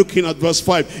 and I'm looking at verse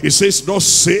 5. It says, thus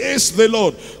says the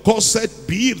Lord, cursed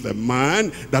be the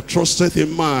man that trusteth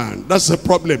in man. That's the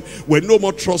problem. We're no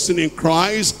more trusting in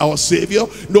Christ our Savior,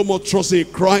 no more trusting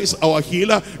in Christ our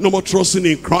healer, no more trusting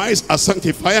in Christ our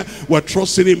sanctifier. We're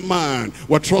trusting in man.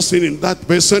 We're trusting in that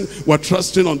person. We're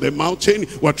trusting on the mountain.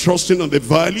 We're trusting on the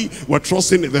valley. We're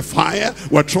trusting in the fire.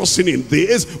 We're trusting in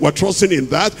this. We're trusting in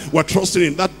that. We're trusting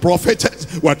in that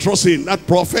prophetess. We're trusting in that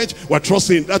prophet. We're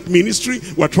trusting in that ministry.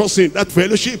 We're trusting in that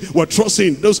fellowship. We're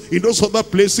trusting in those other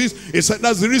places. He said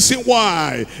that's the reason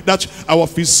why that our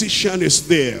physician is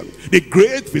there. The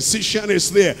great physician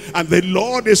is there, and the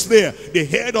Lord is there. The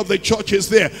head of the church is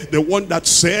there. The one that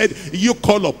said, you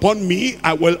call upon me,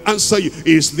 I will answer you,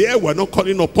 is there. We're not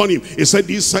calling upon him. He said,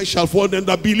 these signs shall follow them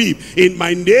that believe. In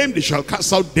my name they shall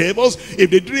cast out devils. If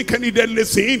they drink any deadly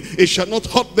thing, it shall not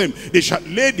hurt them. They shall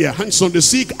lay their hands on the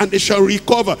sick, and they shall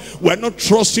recover. We're not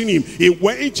trusting him. He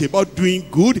went about doing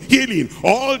good, healing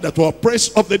all that were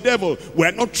oppressed of the devil.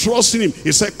 We're not trusting him.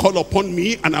 He said, call upon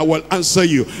me, and I will answer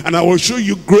you, and I will show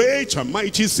you great and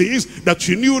mighty things that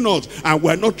you knew not. And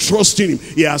we're not trusting him.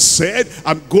 He has said,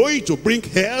 I'm going to bring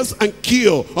health and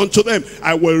cure unto them.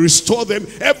 I will restore them.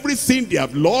 Everything they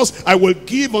have lost, I will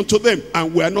give unto them.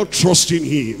 And we're not trusting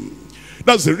him.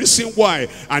 That's the reason why.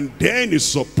 And then he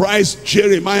surprised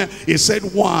Jeremiah. He said,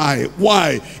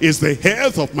 why is the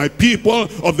health of my people,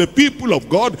 of the people of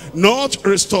God, not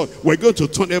restored? We're going to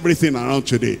turn everything around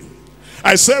today.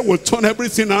 I said we'll turn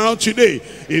everything around today.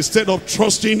 Instead of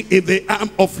trusting in the arm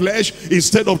of flesh,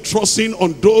 instead of trusting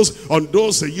on those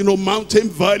mountain,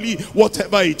 valley,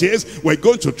 whatever it is, we're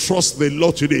going to trust the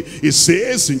Lord today. It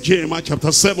says in Jeremiah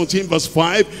chapter 17 verse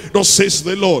 5, thus says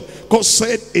the Lord,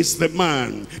 cursed is the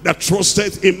man that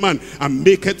trusteth in man, and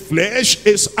maketh flesh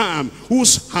his arm,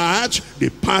 whose heart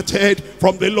departed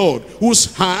from the Lord.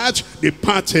 Whose heart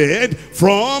departed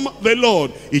from the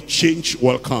Lord. A change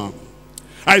will come.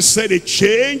 I said a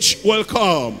change will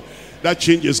come. That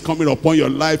change is coming upon your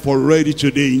life already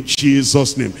today in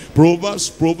Jesus' name.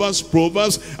 Proverbs.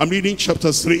 I'm reading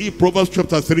chapter 3. Proverbs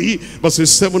chapter 3,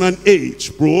 verses 7 and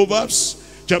 8.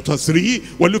 Proverbs chapter 3,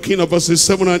 we're looking at verses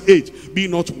 7 and 8. Be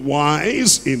not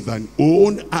wise in thine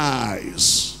own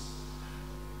eyes.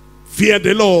 Fear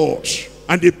the Lord,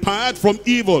 and depart from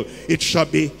evil. It shall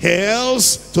be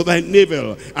health to thy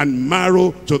navel, and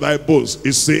marrow to thy bones.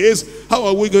 It says, how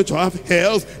are we going to have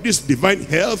health? This divine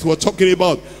health we're talking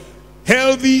about.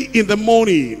 Healthy in the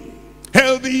morning,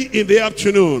 healthy in the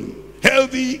afternoon,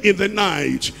 healthy in the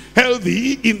night,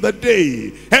 healthy in the day,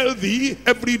 healthy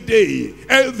every day,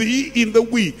 healthy in the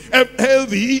week,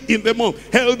 healthy in the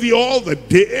month, healthy all the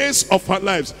days of our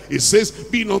lives. It says,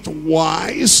 be not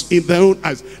wise in thy own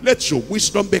eyes. Let your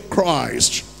wisdom be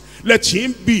Christ. Let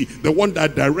him be the one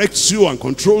that directs you and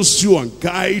controls you and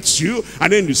guides you.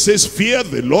 And then it says, fear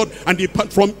the Lord and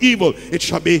depart from evil. It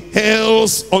shall be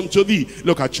health unto thee.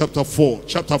 Look at chapter 4.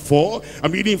 Chapter 4,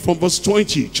 I'm reading from verse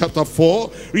 20. Chapter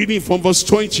 4, reading from verse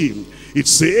 20. It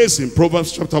says in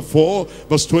Proverbs chapter 4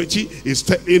 verse 20, it's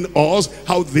telling us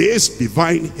how this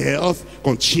divine health,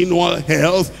 continual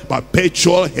health,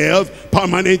 perpetual health,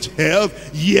 permanent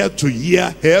health, year to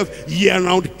year health, year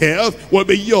round health will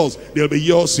be yours. They'll be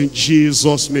yours in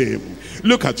Jesus' name.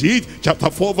 Look at it, chapter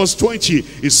 4 verse 20.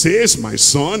 It says, my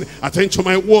son, attend to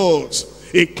my words.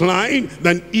 Incline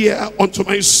thine ear unto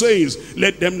my sayings.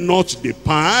 Let them not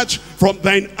depart from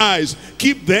thine eyes.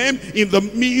 Keep them in the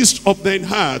midst of thine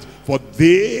heart. For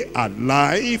they are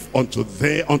life unto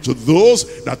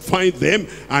those that find them,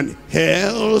 and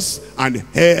health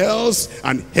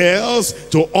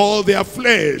to all their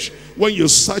flesh. When you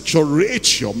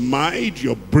saturate your mind,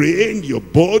 your brain, your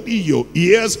body, your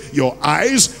ears, your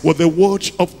eyes with the word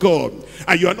of God,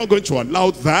 and you are not going to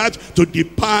allow that to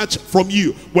depart from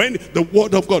you. When the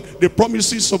word of God, the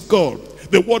promises of God,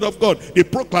 the word of God, the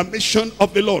proclamation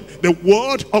of the Lord, the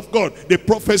word of God, the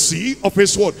prophecy of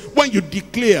his word, when you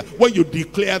declare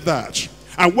that,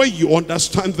 and when you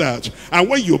understand that, and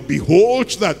when you behold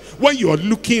that, when you are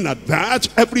looking at that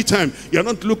every time, you're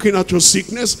not looking at your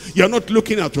sickness, you're not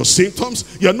looking at your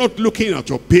symptoms, you're not looking at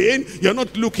your pain, you're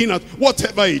not looking at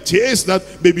whatever it is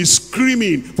that may be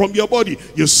screaming from your body.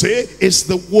 You say, it's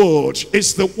the word,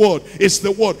 it's the word, it's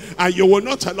the word. And you will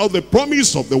not allow the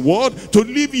promise of the word to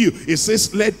leave you. It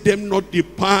says, let them not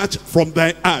depart from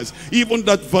thy eyes. Even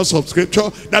that verse of scripture,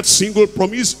 that single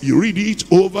promise, you read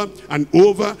it over and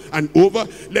over and over.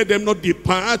 Let them not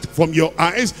depart from your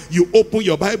eyes. You open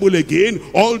your Bible again,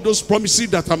 all those promises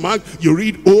that are marked, you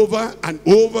read over and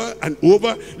over and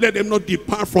over. Let them not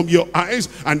depart from your eyes.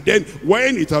 And then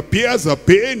when it appears the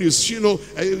pain is,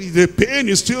 the pain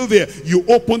is still there, you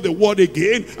open the word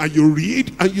again and you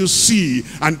read and you see,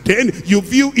 and then you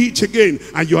view it again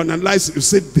and you analyze it. You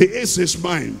say, this is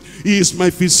mine. He is my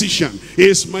physician. He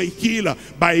is my healer.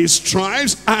 By his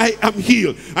stripes I am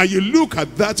healed. And you look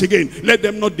at that again. Let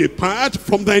them not depart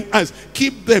from thine eyes.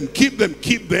 Keep them in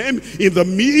the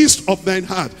midst of thine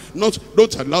heart.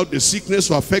 Don't allow the sickness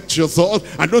to affect your thought,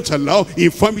 and don't allow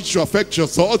infirmity to affect your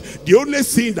thought. The only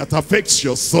thing that affects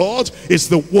your thought is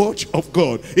the word of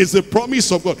God, is the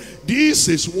promise of God. This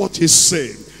is what he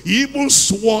said. He even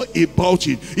swore about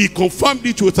it. He confirmed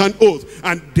it with an oath.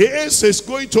 And this is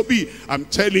going to be. I'm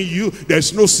telling you,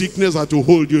 there's no sickness that will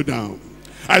hold you down.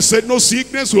 I said no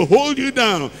sickness will hold you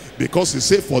down. Because he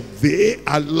said, for they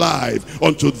are life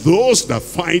unto those that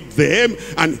find them,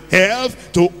 and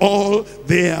health to all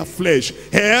their flesh.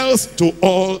 Health to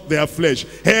all their flesh.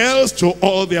 Health to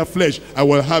all their flesh. I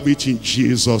will have it in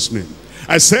Jesus' name.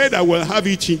 I said I will have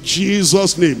it in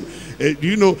Jesus' name.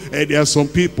 There are some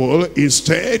people,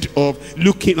 instead of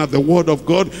looking at the word of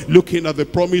God, looking at the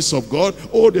promise of God,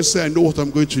 they say, I know what I'm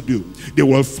going to do. They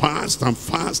will fast and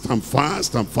fast and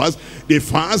fast and fast. They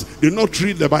fast, they will not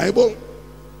read the Bible.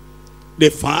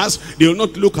 They fast, they will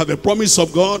not look at the promise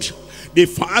of God. They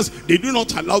fast, they do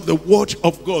not allow the word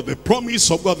of God, the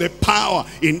promise of God, the power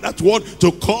in that word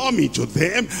to come into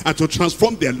them and to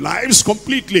transform their lives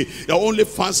completely. They're only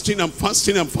fasting and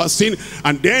fasting and fasting,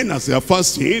 and then as they are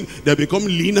fasting, they become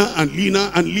leaner and leaner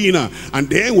and leaner. And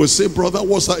then we'll say, brother,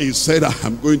 what's that? He said,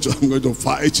 I'm going to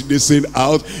fight this thing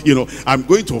out. I'm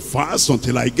going to fast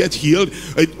until I get healed.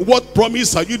 What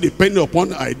promise are you depending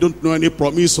upon? I don't know any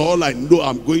promise. All I know,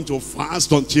 I'm going to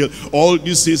fast until all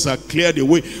these things are cleared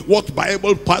away. What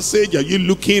Bible passage are you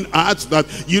looking at that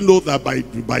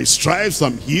that by stripes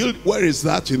I'm healed? Where is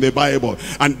that in the Bible?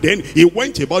 And then he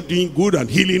went about doing good and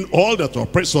healing all that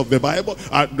oppressed of the Bible,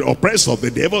 oppressed of the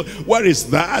devil. Where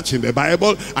is that in the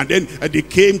Bible? And then they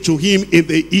came to him in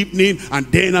the evening, and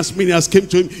then as many as came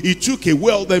to him, he took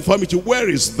away all the infirmity. Where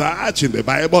is that in the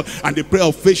Bible? And the prayer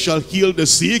of faith shall heal the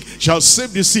sick, shall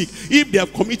save the sick. If they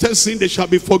have committed sin, they shall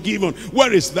be forgiven.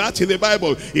 Where is that in the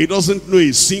Bible? He doesn't know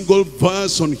a single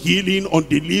verse on healing, on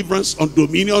deliverance, on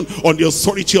dominion, on the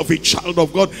authority of a child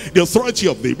of God, the authority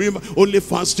of the believer. Only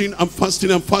fasting and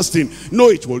fasting and fasting. No,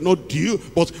 it will not do.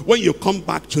 But when you come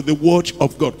back to the word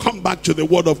of God, come back to the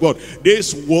word of God,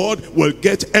 this word will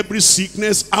get every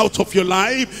sickness out of your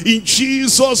life in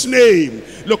Jesus' name.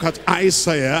 Look at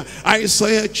Isaiah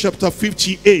chapter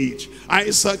 58.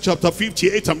 Isaiah chapter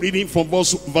 58, I'm reading from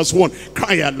verse 1.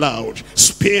 Cry aloud,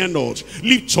 spare not,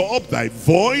 lift up thy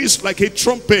voice like a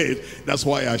trumpet. That's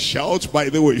why I shout. By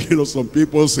the way, some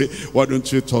people say, why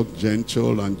don't you talk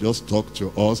gentle and just talk to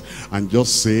us and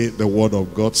just say the word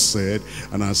of God said,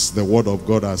 and as the word of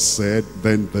God has said,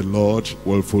 then the Lord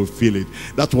will fulfill it.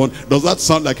 That one, does that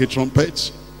sound like a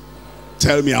trumpet?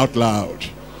 Tell me out loud.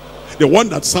 The one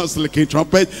that sounds like a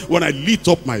trumpet. When I lift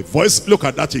up my voice, look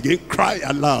at that again. Cry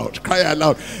aloud, cry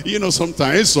aloud. You know,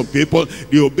 sometimes some people,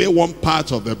 they obey one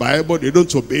part of the Bible, they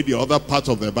don't obey the other part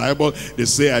of the Bible. They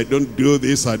say, I don't do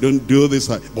this, I don't do this.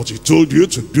 But he told you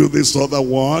to do this other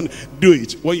one. Do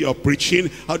it. When you're preaching,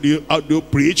 how do you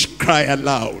preach? Cry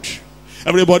aloud.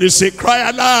 Everybody say, cry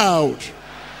aloud.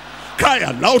 Cry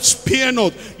aloud, spare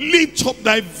not. Lift up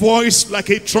thy voice like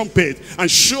a trumpet,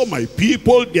 and show my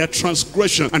people their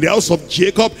transgression, and the house of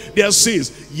Jacob their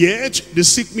sins. Yet they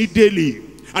seek me daily,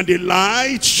 and they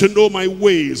light to know my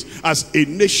ways, as a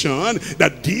nation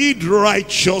that did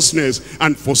righteousness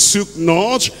and forsook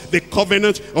not the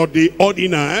covenant or the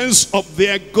ordinance of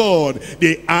their God.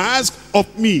 They ask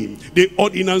of me the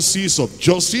ordinances of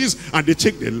justice, and they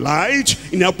take delight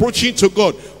in approaching to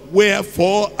God.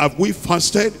 Wherefore have we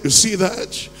fasted? You see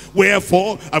that?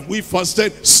 Wherefore have we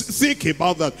fasted? Think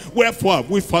about that. Wherefore have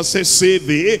we fasted, say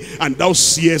they, and thou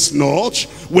seest not?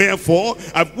 Wherefore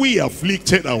have we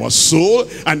afflicted our soul,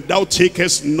 and thou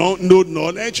takest no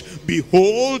knowledge?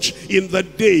 Behold, in the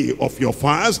day of your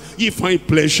fast ye find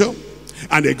pleasure,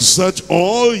 and exert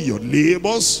all your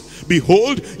labors.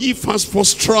 Behold, ye fast for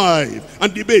strife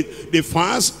and debate. They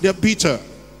fast, they're bitter.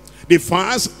 They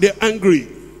fast, they're angry.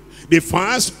 They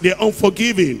fast, they're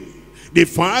unforgiving. They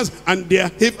fast and they're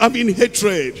having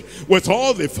hatred. With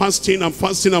all the fasting and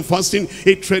fasting and fasting,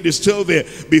 hatred is still there.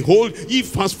 Behold, ye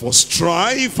fast for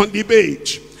strife and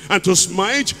debate, and to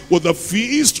smite with the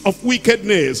feast of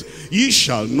wickedness. Ye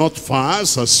shall not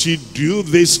fast as ye do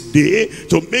this day,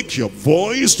 to make your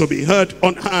voice to be heard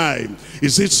on high.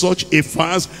 Is it such a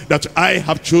fast that I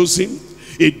have chosen?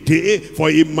 A day for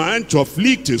a man to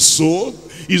afflict his soul?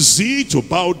 Is he to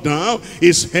bow down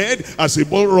his head as a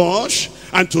bulrush,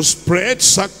 and to spread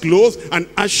sackcloth and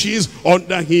ashes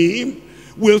under him?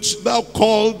 Wilt thou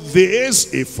call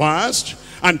this a fast,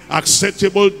 an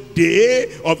acceptable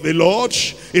day of the Lord?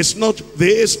 Is not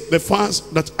this the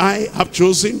fast that I have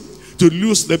chosen? To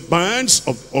loose the bands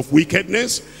of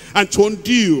wickedness, and to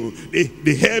undo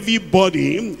the heavy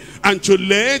burden, and to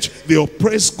let the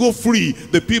oppressed go free.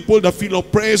 The people that feel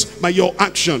oppressed by your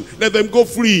action, let them go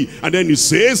free. And then he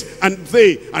says, and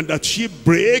that ye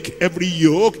break every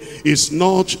yoke. Is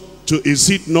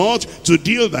it not to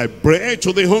deal thy bread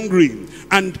to the hungry,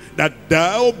 and that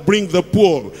thou bring the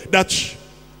poor that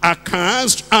are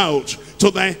cast out to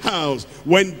thy house?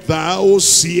 When thou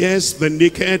seest the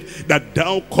naked, that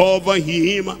thou cover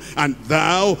him, and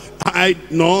thou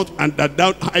hide not, and that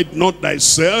thou hide not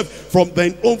thyself from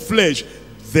thine own flesh.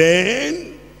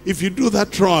 Then, if you do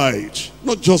that right,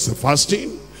 not just the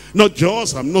fasting, not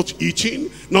just I'm not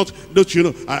eating, not you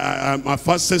know, I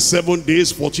fasted 7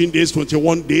 days, 14 days,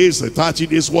 21 days, 30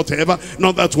 days, whatever.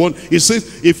 Not that one. It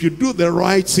says if you do the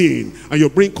right thing, and you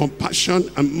bring compassion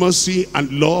and mercy and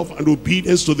love and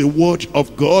obedience to the word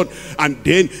of God, and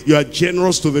then you are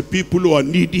generous to the people who are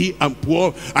needy and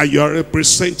poor, and you are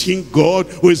representing God,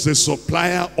 who is the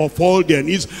supplier of all their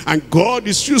needs, and God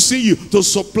is choosing you to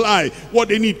supply what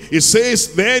they need. It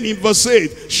says then in verse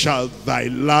 8, shall thy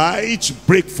light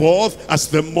break forth as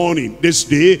the morning? This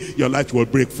day your light will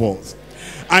break forth.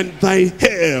 And thy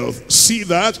health, see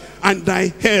that, and thy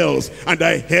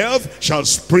health shall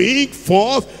spring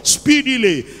forth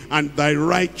speedily, and thy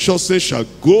righteousness shall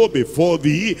go before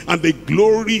thee, and the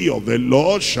glory of the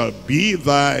Lord shall be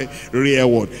thy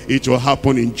reward. It will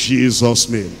happen in Jesus'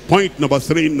 name. Point number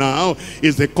 3 now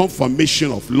is the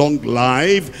confirmation of long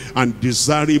life and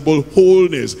desirable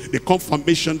wholeness. The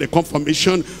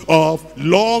confirmation of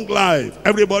long life.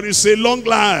 Everybody say long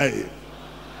life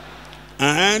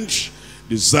and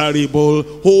desirable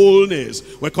wholeness.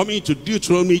 We're coming to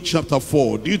Deuteronomy chapter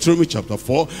 4. Deuteronomy chapter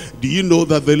 4. Do you know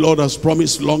that the Lord has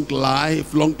promised long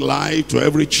life to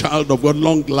every child of God,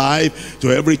 long life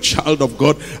to every child of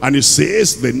God? And it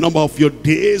says, the number of your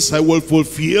days I will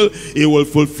fulfill. He will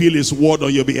fulfill his word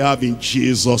on your behalf in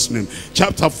Jesus' name.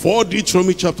 Chapter 4,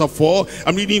 Deuteronomy chapter 4.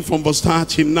 I'm reading from verse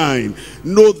 39.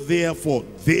 Know therefore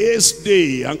this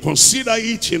day, and consider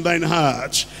it in thine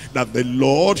heart, that the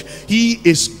Lord, he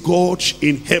is God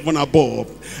in heaven above,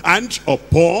 and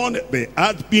upon the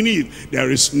earth beneath.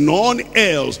 There is none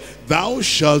else. Thou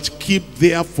shalt keep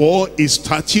therefore his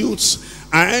statutes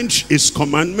and his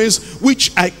commandments,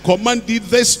 which I command thee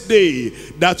this day,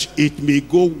 that it may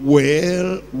go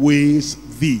well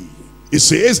with thee. It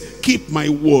says, keep my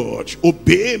word,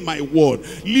 obey my word,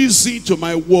 listen to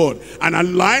my word, and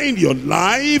align your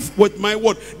life with my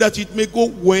word, that it may go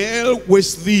well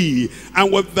with thee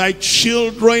and with thy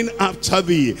children after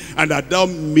thee, and that thou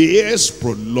mayest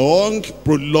prolong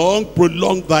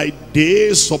thy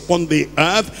days upon the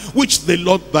earth, which the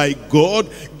Lord thy God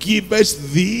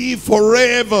giveth thee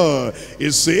forever.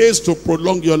 It says to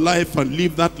prolong your life and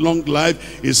live that long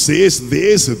life. It says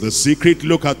this is the secret.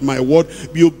 Look at my word.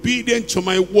 Be obedient to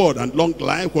my word, and long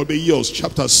life will be yours.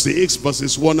 Chapter 6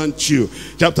 verses 1 and 2.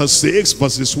 Chapter 6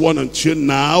 verses 1 and 2.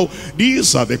 Now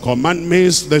these are the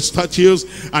commandments, the statutes,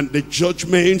 and the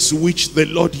judgments which the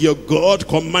Lord your God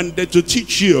commanded to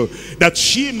teach you,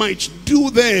 that ye might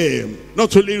do them.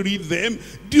 Not only read them,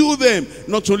 do them.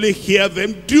 Not only hear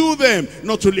them, do them.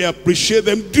 Not only appreciate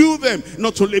them, do them.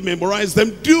 Not only memorize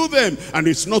them, do them. And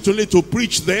it's not only to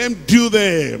preach them, do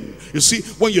them. You see,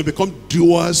 when you become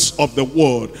doers of the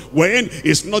word, when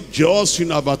it's not just,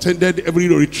 I've attended every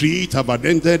retreat, I've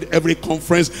attended every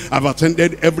conference, I've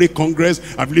attended every congress,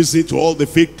 I've listened to all the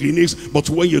faith clinics, but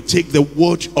when you take the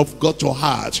word of God to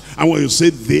heart, and when you say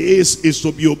this is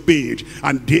to be obeyed,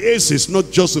 and this is not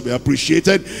just to be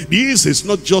appreciated, this is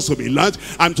not just to be learned,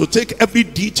 I'm to take every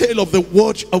detail of the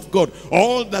word of God,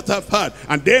 all that I've heard,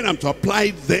 and then I'm to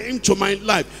apply them to my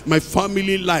life, my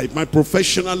family life, my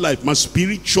professional life, my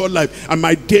spiritual life, and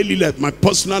my daily life, my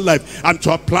personal life. I'm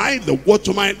to apply the word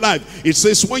to my life. It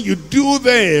says when you do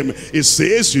them, it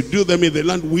says you do them in the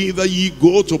land whither ye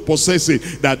go to possess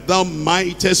it, that thou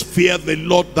mightest fear the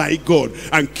Lord thy God,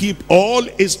 and keep all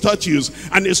his statutes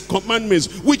and his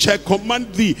commandments, which I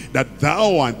command thee, that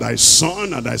thou and thy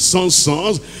son and thy son's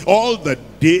sons, all the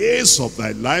days of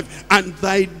thy life, and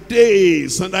thy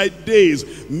days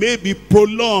may be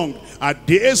prolonged. Our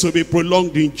days will be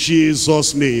prolonged in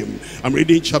Jesus' name. I'm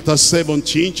reading chapter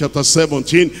 17.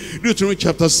 Deuteronomy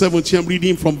chapter 17, I'm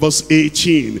reading from verse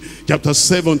 18. Chapter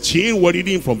 17, we're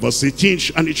reading from verse 18.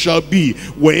 And it shall be,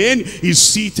 when he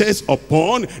sitteth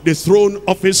upon the throne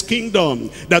of his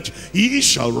kingdom, that he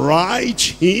shall write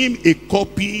him a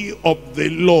copy of the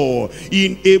law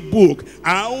in a book,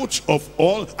 out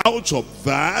of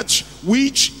that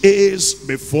which is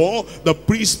before the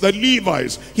priests, the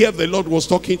Levites. Here the Lord was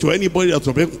talking to anybody that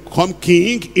will become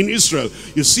king in Israel.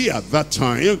 You see, at that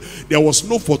time, there was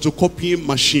no photocopying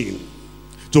machine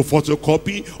to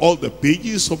photocopy all the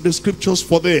pages of the scriptures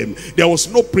for them. There was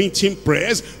no printing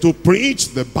press to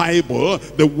print the Bible,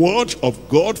 the word of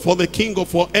God, for the king or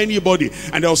for anybody.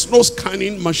 And there was no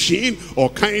scanning machine or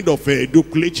kind of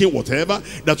duplicating whatever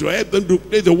that will help them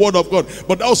duplicate the word of God.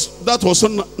 But that was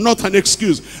not an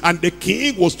excuse. And the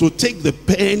king was to take the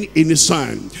pen in his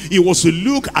hand. He was to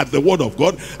look at the word of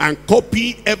God and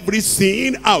copy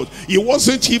everything out. He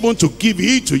wasn't even to give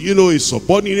it to, his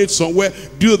subordinate somewhere.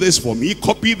 Do this for me,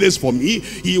 copy this for me.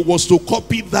 He was to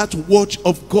copy that word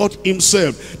of God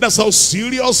himself. That's how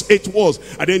serious it was.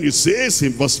 And then it says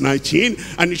in verse 19,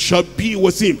 and it shall be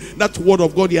with him. That word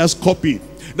of God he has copied.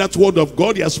 That word of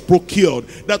God he has procured.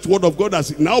 That word of God as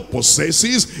he now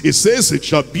possesses, it says it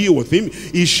shall be with him.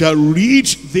 He shall read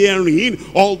therein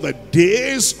all the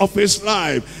days of his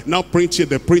life. Now printed,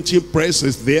 the printing press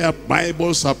is there.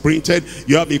 Bibles are printed.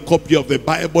 You have a copy of the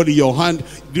Bible in your hand.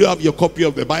 Do you have your copy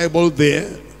of the Bible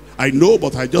there? I know,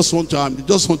 but I just want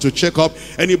to check up.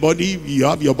 Anybody, you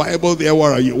have your Bible there?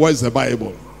 Where are you? Where's the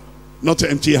Bible? Not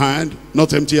empty hand.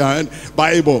 Not empty hand.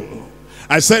 Bible.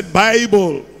 I said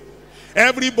Bible.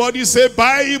 Everybody say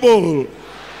Bible.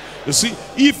 You see,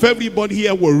 if everybody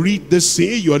here will read this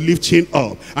thing you are lifting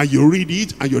up, and you read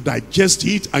it, and you digest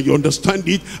it, and you understand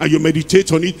it, and you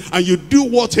meditate on it, and you do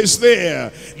what is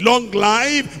there, long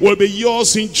life will be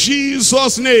yours in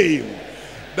Jesus' name.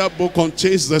 That book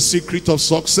contains the secret of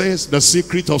success, the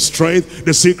secret of strength,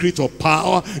 the secret of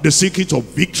power, the secret of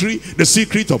victory, the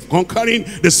secret of conquering,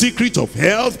 the secret of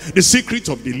health, the secret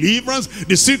of deliverance,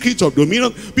 the secret of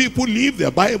dominion. People leave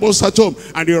their Bibles at home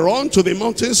and they run to the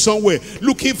mountains somewhere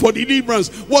looking for deliverance.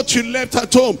 What you left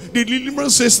at home, the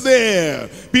deliverance is there.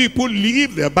 People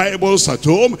leave their Bibles at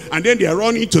home and then they are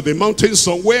running to the mountains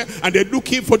somewhere and they're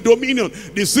looking for dominion.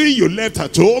 The thing you left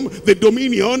at home, the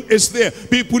dominion is there.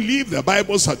 People leave their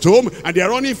Bibles at home and they are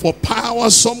running for power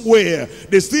somewhere.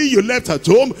 The thing you left at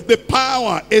home, the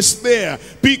power is there.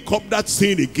 Pick up that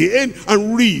thing again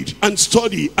and read and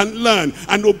study and learn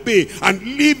and obey and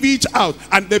live it out,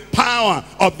 and the power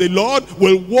of the Lord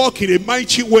will work in a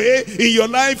mighty way in your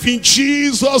life in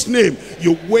Jesus' name.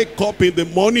 You wake up in the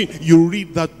morning, you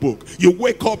read that that book. You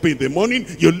wake up in the morning,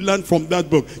 you learn from that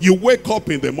book. You wake up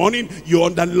in the morning, you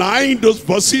underline those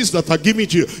verses that are given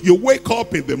to you. You wake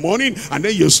up in the morning and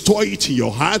then you store it in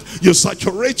your heart. You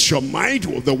saturate your mind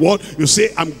with the word. You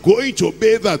say, I'm going to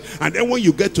obey that. And then when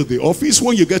you get to the office,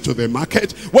 when you get to the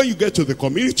market, when you get to the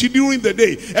community during the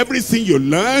day, everything you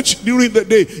learned during the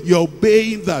day, you're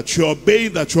obeying that, you're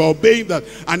obeying that, you're obeying that.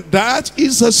 And that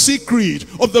is a secret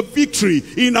of the victory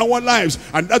in our lives.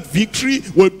 And that victory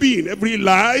will be in every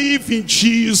life in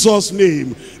Jesus'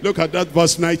 name. Look at that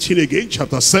verse 19 again,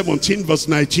 chapter 17, verse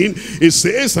 19. It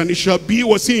says, and it shall be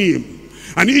with him,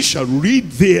 and he shall read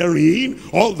therein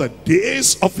all the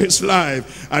days of his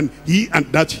life, and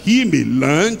that he may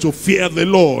learn to fear the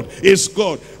Lord his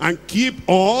God, and keep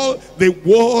all the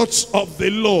words of the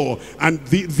law and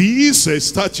these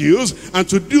statutes, and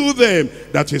to do them,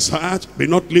 that his heart be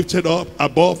not lifted up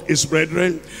above his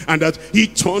brethren, and that he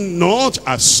turn not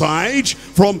aside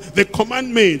from the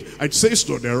commandment. It says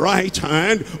to the right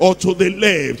hand or to the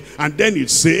left, and then it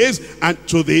says, and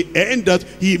to the end that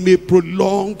he may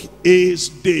prolong his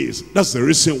days. That's the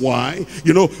reason why,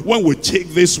 you know, when we take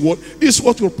this word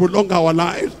will prolong our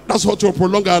lives. That's what will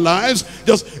prolong our lives.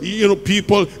 Just, you know,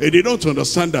 people, they don't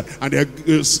understand that, and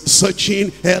they're searching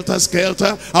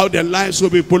helter-skelter how their lives will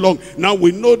be prolonged. Now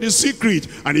we know the secret,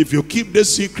 and if you keep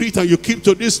this secret and you keep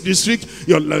to this district,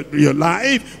 your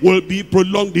life will be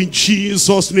prolonged in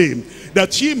Jesus' name.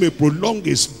 That he may prolong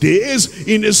his days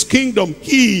in his kingdom,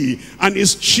 he and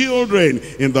his children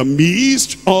in the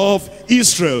midst of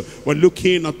Israel. We're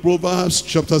looking at Proverbs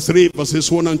chapter 3 verses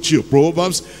 1 and 2.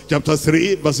 Proverbs chapter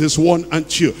 3 verses 1 and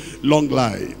 2. Long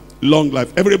life, long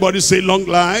life. Everybody say long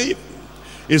life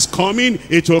is coming.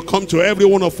 It will come to every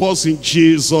one of us in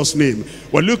Jesus' name.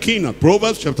 We're looking at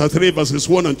Proverbs chapter 3 verses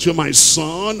 1 and 2. My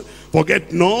son,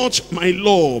 forget not my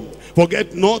law.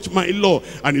 Forget not my law.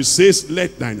 And it says,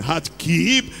 let thine heart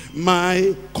keep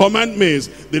my commandments.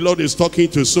 The Lord is talking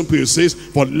to some people. He says,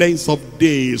 for length of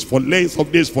days, for length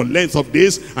of days, for length of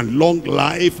days, and long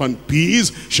life and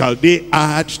peace shall they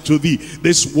add to thee.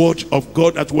 This word of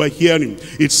God that we're hearing,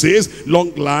 it says,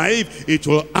 long life, it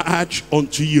will add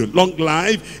unto you. Long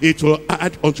life, it will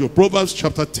add unto you. Proverbs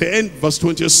chapter 10, verse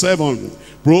 27.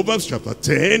 Proverbs chapter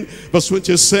 10, verse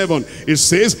 27. It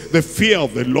says, the fear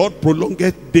of the Lord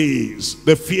prolongeth days.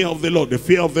 The fear of the Lord, the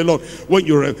fear of the Lord. When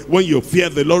you fear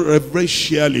the Lord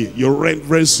reverentially, you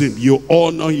reverence him, you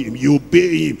honor him, you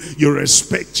obey him, you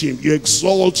respect him, you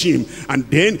exalt him, and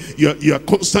then you are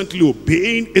constantly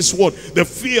obeying his word. The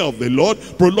fear of the Lord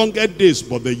prolongeth days,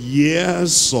 but the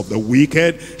years of the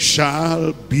wicked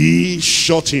shall be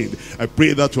shortened. I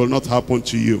pray that will not happen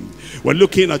to you. We're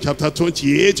looking at chapter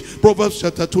 28, Proverbs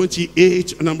chapter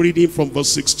 28, and I'm reading from verse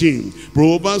 16.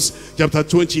 Proverbs chapter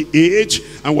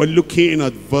 28, and we're looking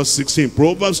at verse 16.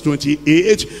 Proverbs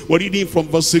 28, we're reading from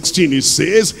verse 16. It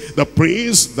says, the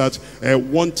prince that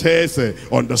wanteth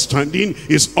understanding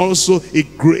is also a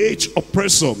great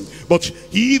oppressor. But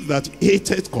he that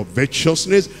hateth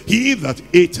covetousness,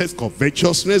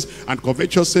 and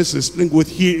covetousness is linked with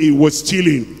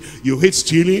stealing. You hate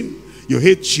stealing, you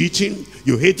hate cheating,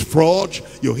 you hate fraud,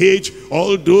 you hate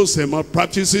all those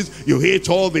malpractices, you hate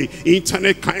all the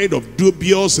internet kind of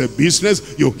dubious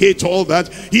business, you hate all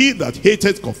that. He that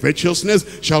hateth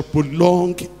covetousness shall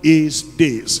prolong his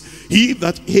days. He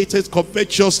that hateth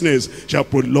covetousness shall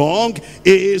prolong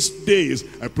his days.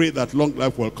 I pray that long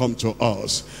life will come to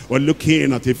us. We're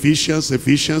looking at Ephesians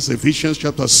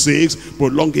chapter 6,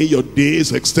 prolonging your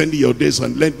days, extending your days,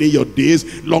 and lengthening your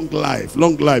days. Long life,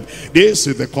 long life. This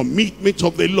is the commitment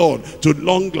of the Lord to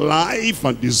long life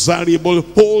and desirable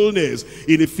wholeness.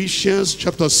 In Ephesians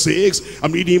chapter 6,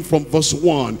 I'm reading from verse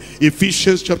 1.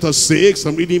 Ephesians chapter 6,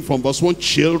 I'm reading from verse 1.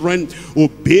 Children,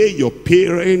 obey your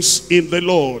parents in the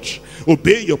Lord.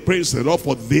 Obey your parents in the Lord,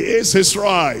 for this is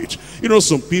right. You know,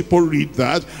 some people read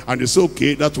that and they say,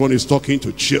 okay, that one is talking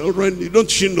to children.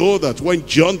 Don't you know that when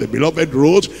John the beloved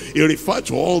wrote, he referred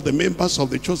to all the members of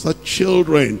the church as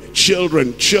children.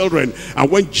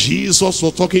 And when Jesus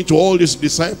was talking to all his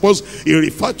disciples, he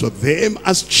referred to them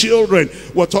as children.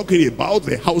 We're talking about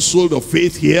the household of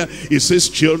faith here. It says,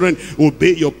 children,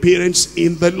 obey your parents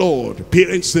in the Lord.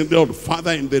 Parents in the Lord,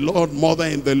 father in the Lord, mother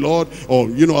in the Lord, or,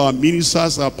 you know, our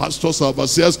ministers, our pastors pastors,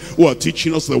 overseers who are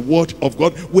teaching us the word of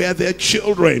God. We are their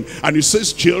children. And it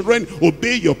says, children,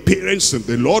 obey your parents in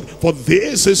the Lord, for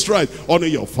this is right. Honor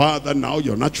your father now,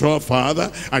 your natural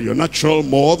father, and your natural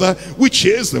mother, which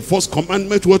is the first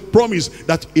commandment with promise,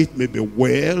 that it may be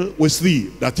well with thee.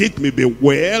 That it may be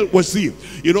well with thee.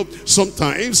 You know,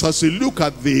 sometimes as you look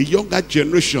at the younger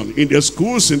generation in their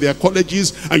schools, in their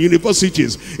colleges and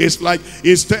universities, it's like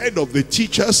instead of the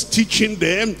teachers teaching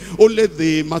them only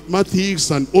the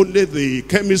mathematics and only the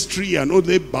chemistry and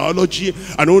only biology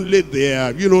and only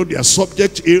their, you know, their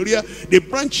subject area, they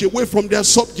branch away from their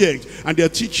subject and they're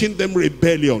teaching them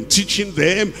rebellion, teaching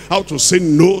them how to say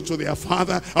no to their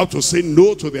father, how to say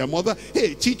no to their mother.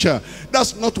 Hey, teacher,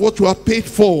 that's not what you are paid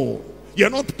for. You're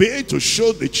not paid to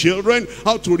show the children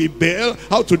how to rebel,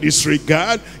 how to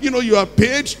disregard. You know, you are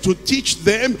paid to teach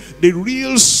them the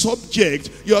real subject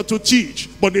you are to teach.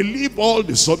 But they leave all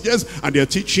the subjects and they're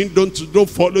teaching, don't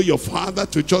follow your father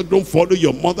to church, don't follow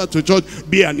your mother to church,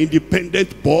 be an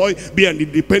independent boy, be an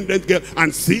independent girl,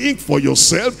 and think for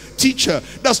yourself. Teacher,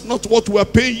 that's not what we're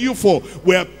paying you for.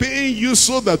 We're paying you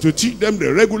so that you teach them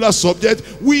the regular subject.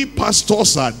 We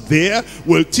pastors are there,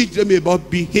 we'll teach them about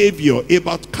behavior,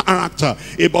 about character,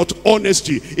 about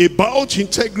honesty, about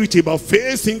integrity, about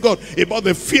faith in God, about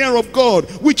the fear of God,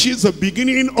 which is the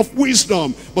beginning of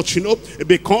wisdom. But you know,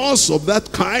 because of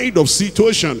that kind of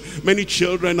situation, many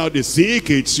children now, they think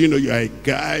it's, you know, you're a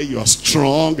guy, you're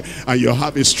strong, and you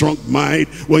have a strong mind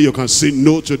where you can say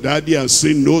no to daddy and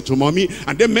say no to mommy.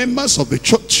 And then members of the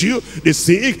church, they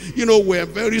think, you know, we're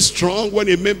very strong when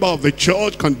a member of the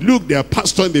church can look their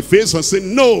pastor in the face and say,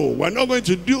 no, we're not going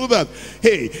to do that.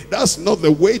 Hey, that's not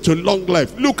the way to long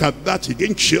life. Look at that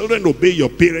again. Children, obey your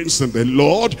parents in the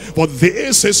Lord, for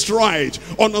this is right.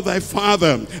 Honor thy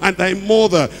father and thy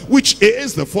mother, which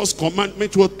is the first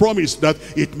commandment with promise, that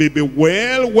it may be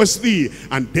well with thee.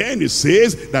 And then it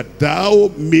says that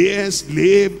thou mayest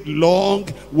live long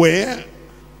where?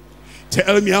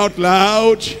 Tell me out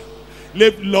loud.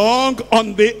 Live long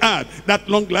on the earth. That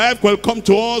long life will come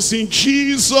to us in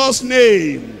Jesus'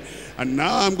 name. And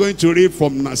now I'm going to read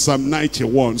from Psalm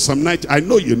 91. Psalm 90, I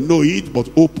know you know it, but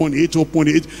open it,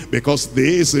 because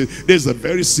this is the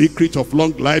very secret of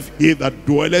long life. He that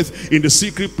dwelleth in the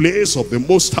secret place of the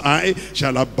Most High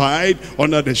shall abide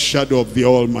under the shadow of the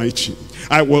Almighty.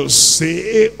 I will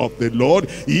say of the Lord,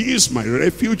 he is my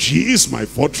refuge, he is my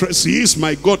fortress, he is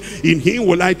my God. In him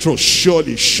will I trust.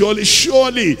 Surely, surely,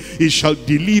 surely he shall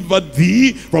deliver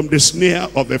thee from the snare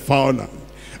of the fowler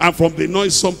and from the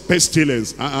noisome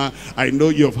pestilence. I know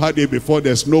you've heard it before.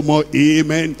 There's no more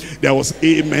amen. There was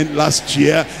amen last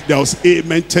year. There was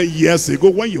amen 10 years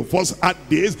ago. When you first had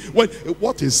this,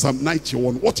 what is Psalm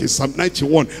 91? What is Psalm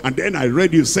 91? And then I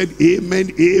read, you said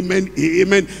amen, amen,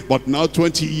 amen. But now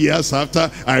 20 years after,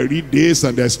 I read this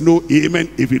and there's no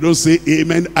amen. If you don't say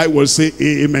amen, I will say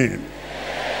amen.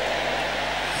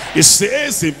 It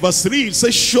says in verse 3, it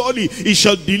says, surely he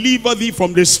shall deliver thee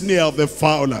from the snare of the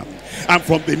fowler, and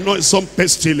from the noisome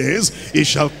pestilence. He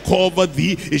shall cover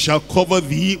thee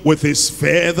with his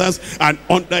feathers, and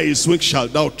under his wings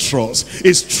shalt thou trust.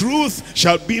 His truth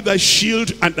shall be thy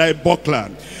shield and thy buckler.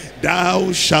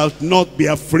 Thou shalt not be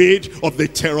afraid of the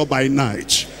terror by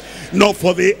night, nor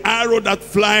for the arrow that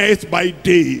flieth by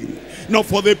day, nor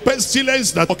for the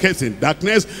pestilence that walketh in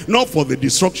darkness, nor for the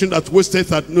destruction that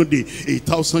wasteth at noonday.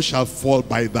 1,000 shall fall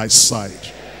by thy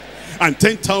side, and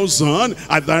 10,000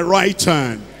 at thy right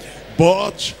hand.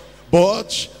 But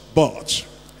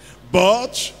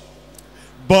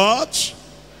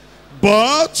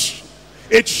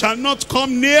it shall not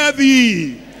come near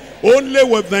thee. Only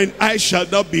with thine eyes shalt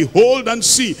thou behold and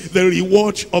see the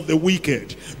reward of the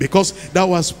wicked. Because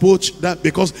thou hast made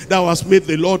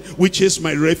the Lord, which is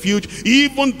my refuge,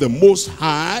 even the Most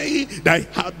High, thy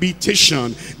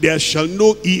habitation. There shall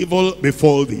no evil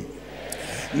befall thee,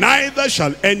 neither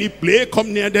shall any plague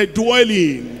come near thy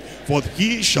dwelling. For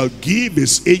he shall give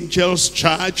his angels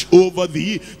charge over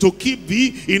thee, to keep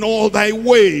thee in all thy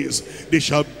ways. They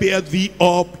shall bear thee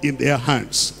up in their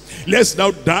hands, lest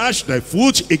thou dash thy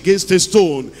foot against a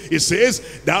stone. It says,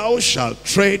 thou shalt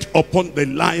tread upon the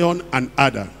lion and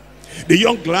adder. The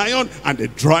young lion and the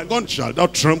dragon shalt thou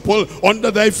trample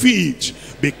under thy feet,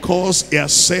 because he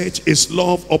has set his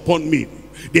love upon me.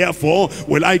 Therefore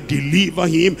will I deliver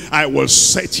him. I will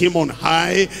set him on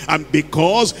high, and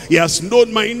because he has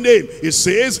known my name, it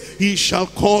says, he shall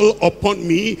call upon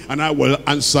me, and I will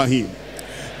answer him.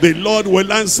 The Lord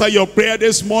will answer your prayer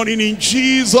this morning in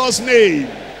Jesus' name.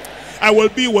 I will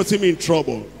be with him in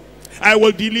trouble. I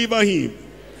will deliver him.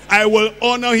 I will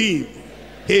honor him.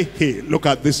 Hey, look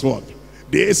at this one.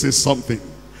 This is something.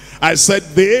 I said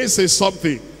this is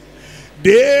something.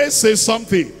 This is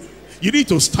something. You need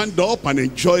to stand up and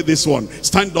enjoy this one.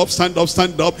 Stand up, stand up,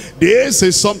 stand up. This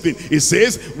is something. It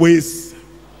says,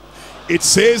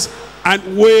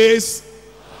 and with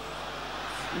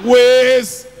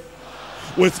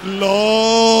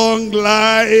long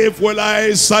life will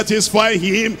I satisfy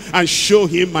him and show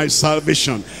him my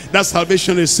salvation. That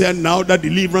salvation is here now. That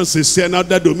deliverance is here now.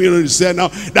 That dominion is here now.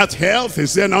 That health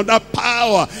is here now. That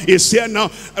power is here now.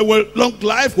 Long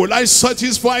life will I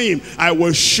satisfy him. I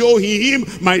will show him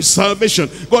my salvation.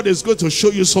 God is going to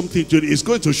show you something today. He's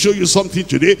going to show you something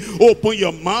today. Open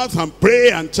your mouth and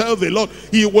pray and tell the Lord,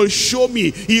 he will show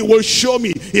me. He will show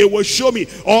me. He will show me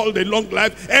all the long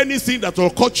life. Anything that will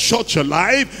cut short your life,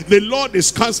 the Lord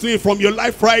is canceling from your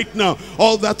life right now.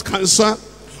 All that cancer,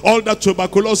 all that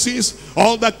tuberculosis,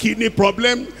 all that kidney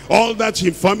problem, all that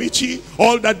infirmity,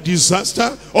 all that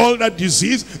disaster, all that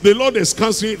disease, the Lord is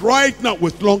canceling it right now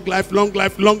with long life, long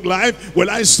life, long life.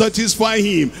 Will I satisfy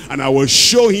him? And I will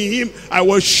show him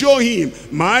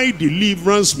my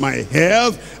deliverance, my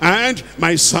health, and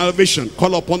my salvation.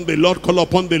 Call upon the Lord, call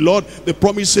upon the Lord. The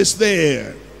promise is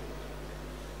there.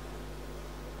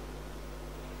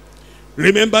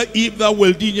 Remember, if thou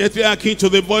wilt diligently hearken to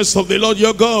the voice of the Lord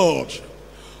your God,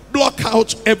 block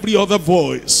out every other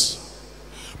voice.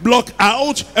 Block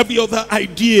out every other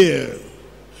idea.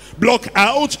 Block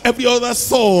out every other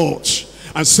thought.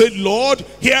 And say, Lord,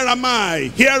 here am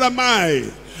I. Here am I.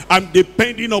 I'm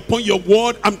depending upon your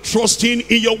word. I'm trusting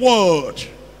in your word.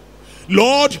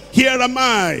 Lord, here am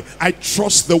I. I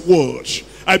trust the word.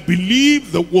 I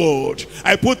believe the word.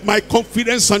 I put my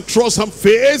confidence and trust and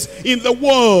faith in the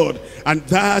word. And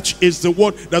that is the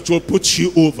word that will put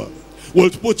you over. Will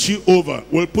put you over.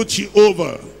 Will put you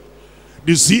over.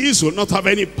 Disease will not have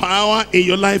any power in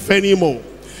your life anymore.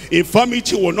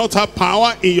 Infirmity will not have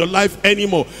power in your life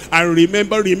anymore. And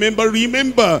remember,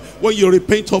 when you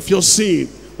repent of your sin,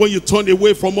 when you turn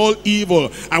away from all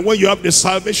evil, and when you have the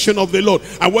salvation of the Lord,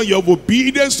 and when you have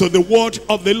obedience to the word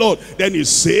of the Lord, then it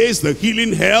says the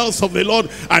healing health of the Lord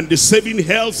and the saving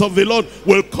health of the Lord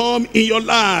will come in your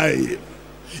life.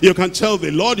 You can tell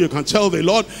the Lord, you can tell the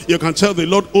Lord, you can tell the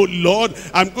Lord, oh Lord,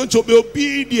 I'm going to be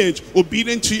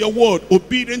obedient to your word,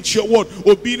 obedient to your word,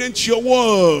 obedient to your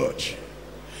word.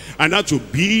 And that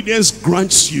obedience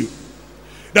grants you.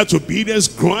 That obedience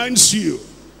grants you.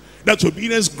 That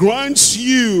obedience grants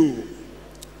you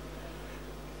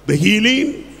the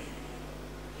healing,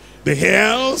 the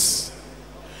health,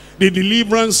 the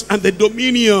deliverance, and the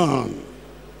dominion.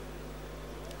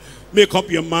 Make up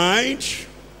your mind.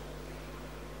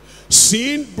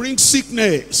 Sin brings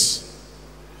sickness.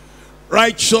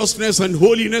 Righteousness and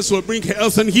holiness will bring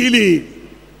health and healing.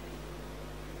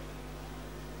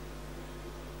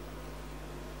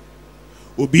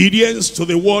 Obedience to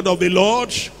the word of the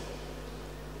Lord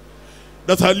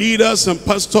that our leaders and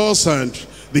pastors and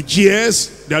the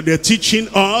GS that they're teaching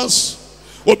us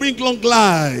will bring long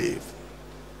life.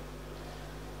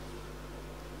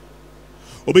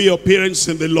 Obey your parents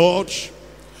in the Lord,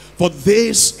 for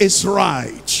this is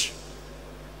right,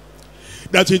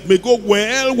 that it may go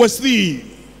well with thee,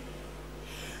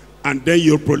 and then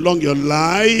you'll prolong your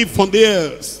life on the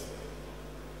earth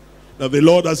that the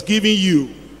Lord has given you.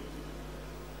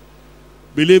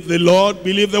 Believe the Lord,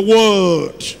 believe the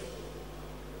word.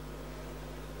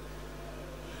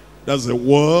 That's the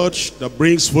word that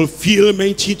brings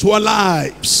fulfillment into our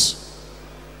lives.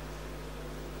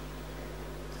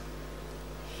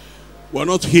 We're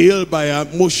not healed by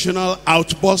emotional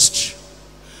outburst.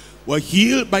 We're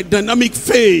healed by dynamic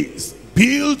faith,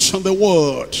 built on the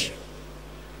word,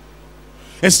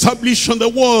 established on the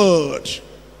word.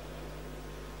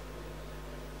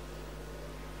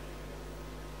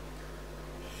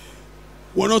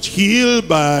 We're not healed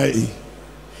by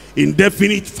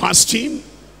indefinite fasting,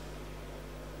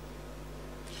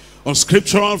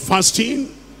 unscriptural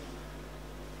fasting.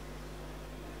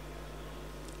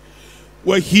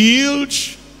 We're healed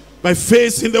by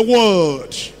faith in the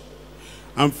word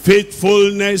and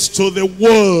faithfulness to the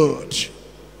word.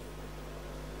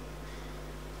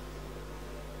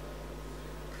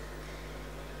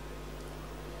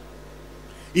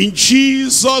 In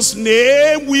Jesus'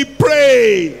 name we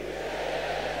pray.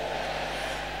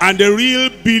 And the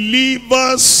real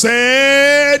believers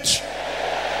said,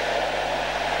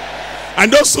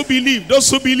 and those who believe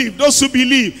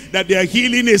that their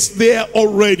healing is there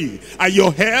already, and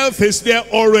your health is there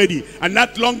already, and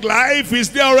that long life is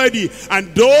there already,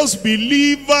 and those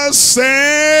believers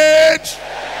said,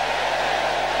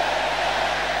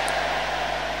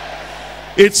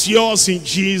 it's yours in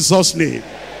Jesus' name.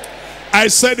 I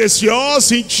said it's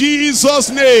yours in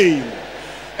Jesus' name.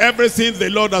 Everything the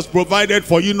Lord has provided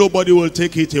for you, nobody will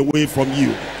take it away from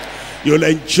you. You'll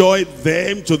enjoy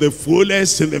them to the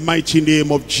fullest in the mighty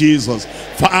name of Jesus.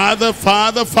 Father,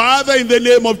 Father, Father, in the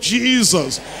name of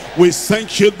Jesus, we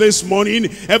thank you this morning.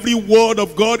 Every word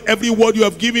of God, every word you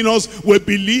have given us, we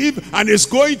believe, and it's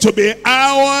going to be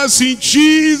ours in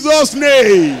Jesus'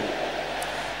 name.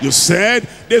 You said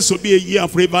this will be a year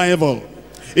of revival,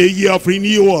 a year of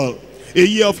renewal, a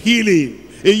year of healing,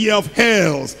 a year of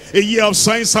health, a year of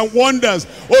signs and wonders.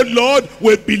 Oh Lord,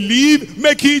 we believe,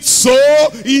 make it so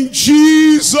in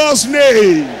Jesus'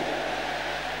 name.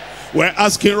 We're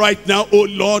asking right now, oh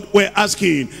Lord, we're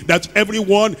asking that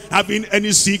everyone having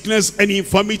any sickness, any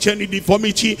infirmity, any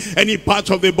deformity, any part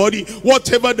of the body,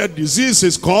 whatever the disease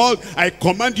is called, I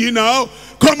command you now,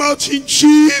 come out in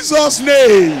Jesus'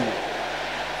 name.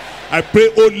 I pray,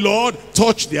 oh Lord,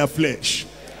 touch their flesh,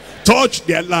 touch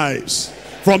their lives,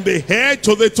 from the head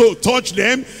to the toe, touch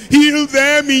them, heal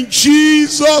them in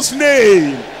Jesus'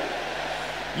 name.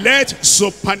 Let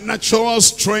supernatural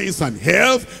strength and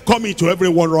health come into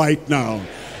everyone right now.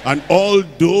 And all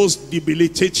those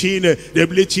debilitating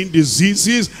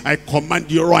diseases, I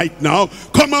command you right now,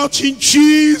 come out in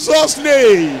Jesus'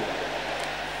 name.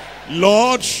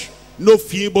 Lord, no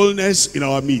feebleness in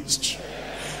our midst,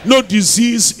 no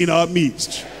disease in our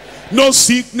midst, no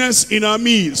sickness in our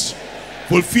midst.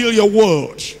 Fulfill your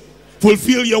word.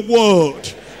 Fulfill your word.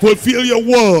 Fulfill your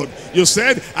word. You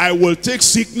said, I will take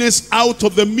sickness out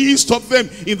of the midst of them,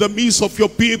 in the midst of your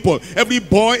people. Every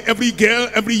boy, every girl,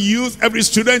 every youth, every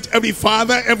student, every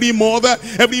father, every mother,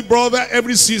 every brother,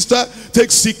 every sister,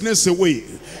 take sickness away.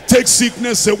 Take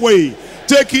sickness away.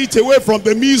 Take it away from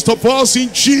the midst of us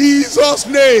in Jesus'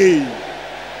 name.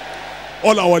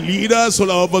 All our leaders,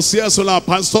 all our overseers, all our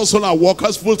pastors, all our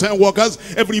workers, full-time workers,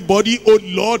 everybody, oh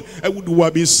Lord, who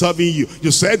have been serving you.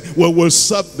 You said, we will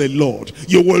serve the Lord.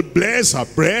 You will bless our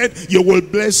bread. You will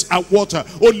bless our water.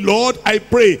 Oh Lord, I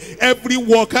pray, every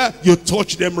worker, you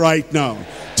touch them right now.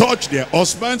 Touch their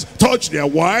husbands, touch their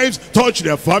wives, touch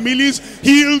their families.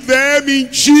 Heal them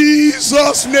in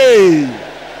Jesus' name.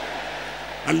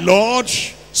 And Lord,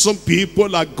 some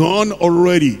people are gone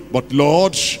already. But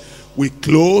Lord, we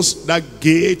close that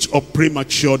gate of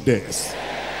premature death.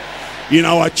 In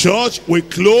our church, we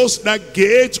close that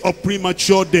gate of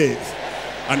premature death.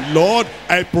 And Lord,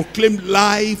 I proclaim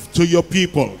life to your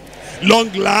people.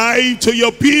 Long life to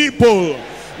your people.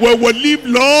 We will live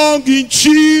long in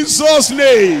Jesus'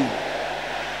 name.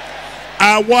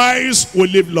 Our wives will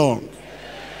live long.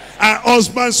 Our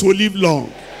husbands will live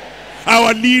long.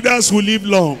 Our leaders will live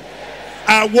long.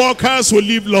 Our workers will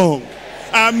live long.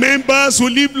 Our members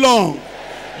will live long.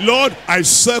 Lord, I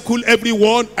circle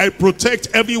everyone. I protect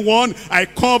everyone. I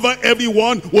cover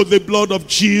everyone with the blood of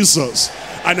Jesus.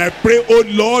 And I pray, oh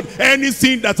Lord,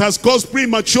 anything that has caused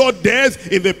premature death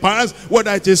in the past,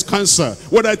 whether it is cancer,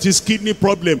 whether it is kidney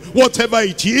problem, whatever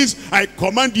it is, I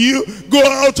command you, go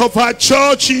out of our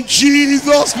church in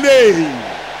Jesus'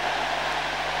 name.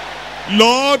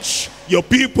 Lord, your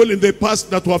people in the past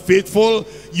that were faithful,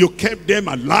 you kept them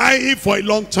alive for a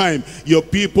long time. Your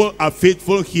people are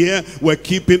faithful here. We're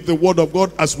keeping the word of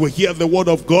God as we hear the word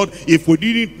of God. If we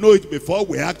didn't know it before,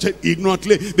 we acted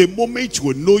ignorantly. The moment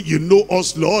we know, you know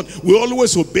us, Lord. We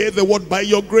always obey the word by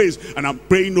your grace. And I'm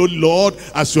praying, oh Lord,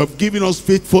 as you have given us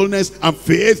faithfulness and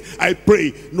faith, I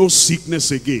pray no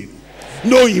sickness again,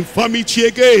 no infirmity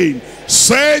again.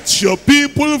 Set your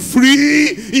people free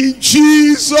in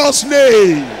Jesus'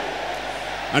 name.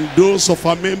 And those of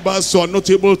our members who are not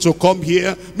able to come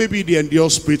here, maybe they're in the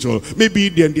hospital, maybe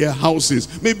they're in their houses,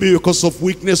 maybe because of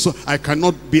weakness, I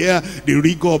cannot bear the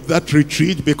rigor of that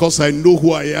retreat because I know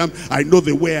who I am, I know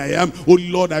the way I am. Oh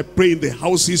Lord, I pray in the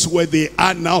houses where they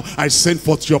are now, I send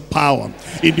forth your power.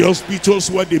 In the hospitals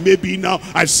where they may be now,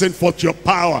 I send forth your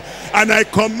power. And I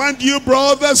command you,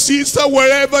 brother, sister,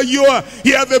 wherever you are,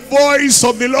 hear the voice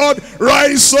of the Lord,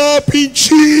 rise up in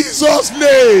Jesus'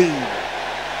 name.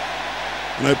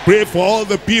 And I pray for all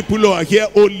the people who are here,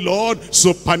 oh Lord,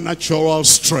 supernatural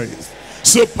strength,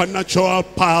 supernatural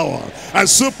power, and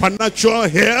supernatural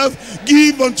health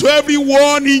give unto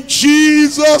everyone in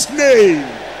Jesus' name.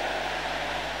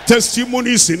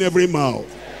 Testimonies in every mouth,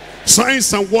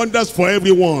 signs and wonders for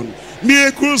everyone,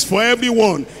 miracles for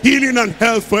everyone, healing and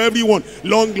health for everyone,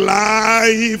 long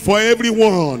life for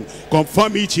everyone.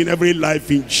 Confirm it in every life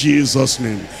in Jesus'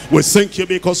 name. We thank you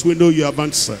because we know you have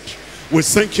answered. We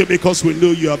thank you because we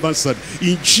know you have answered.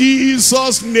 In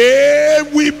Jesus'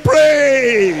 name we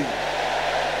pray.